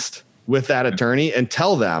honest with that attorney and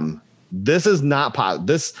tell them, this is not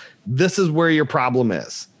this is where your problem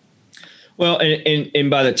is. Well, and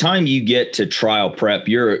by the time you get to trial prep,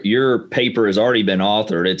 your paper has already been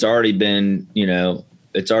authored. It's already been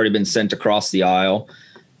sent across the aisle.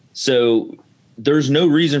 So there's no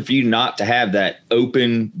reason for you not to have that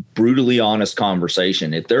open, brutally honest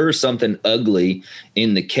conversation. If there is something ugly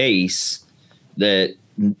in the case that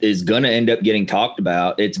is going to end up getting talked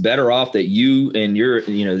about, it's better off that you and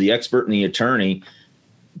the expert and the attorney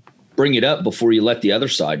bring it up before you let the other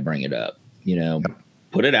side bring it up.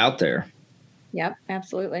 Put it out there. Yep,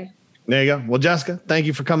 absolutely. There you go. Well, Jessica, thank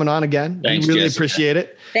you for coming on again. Thanks, we really Jessica. Appreciate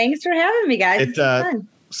it. Thanks for having me, guys. It's fun.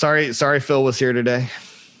 Sorry Phil was here today.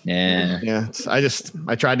 Yeah.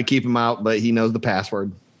 I tried to keep him out, but he knows the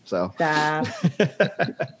password. So, Stop.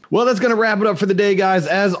 Well, that's going to wrap it up for the day, guys.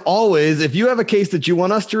 As always, if you have a case that you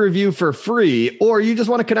want us to review for free, or you just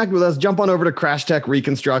want to connect with us, jump on over to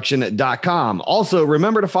crashtechreconstruction.com. Also,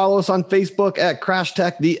 remember to follow us on Facebook at Crash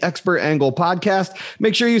Tech, the Expert Angle Podcast.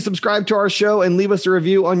 Make sure you subscribe to our show and leave us a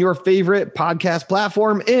review on your favorite podcast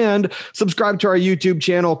platform, and subscribe to our YouTube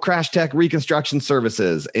channel, Crash Tech Reconstruction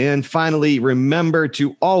Services. And finally, remember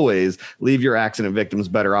to always leave your accident victims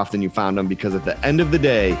better off than you found them, because at the end of the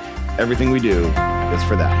day, everything we do is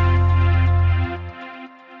for them.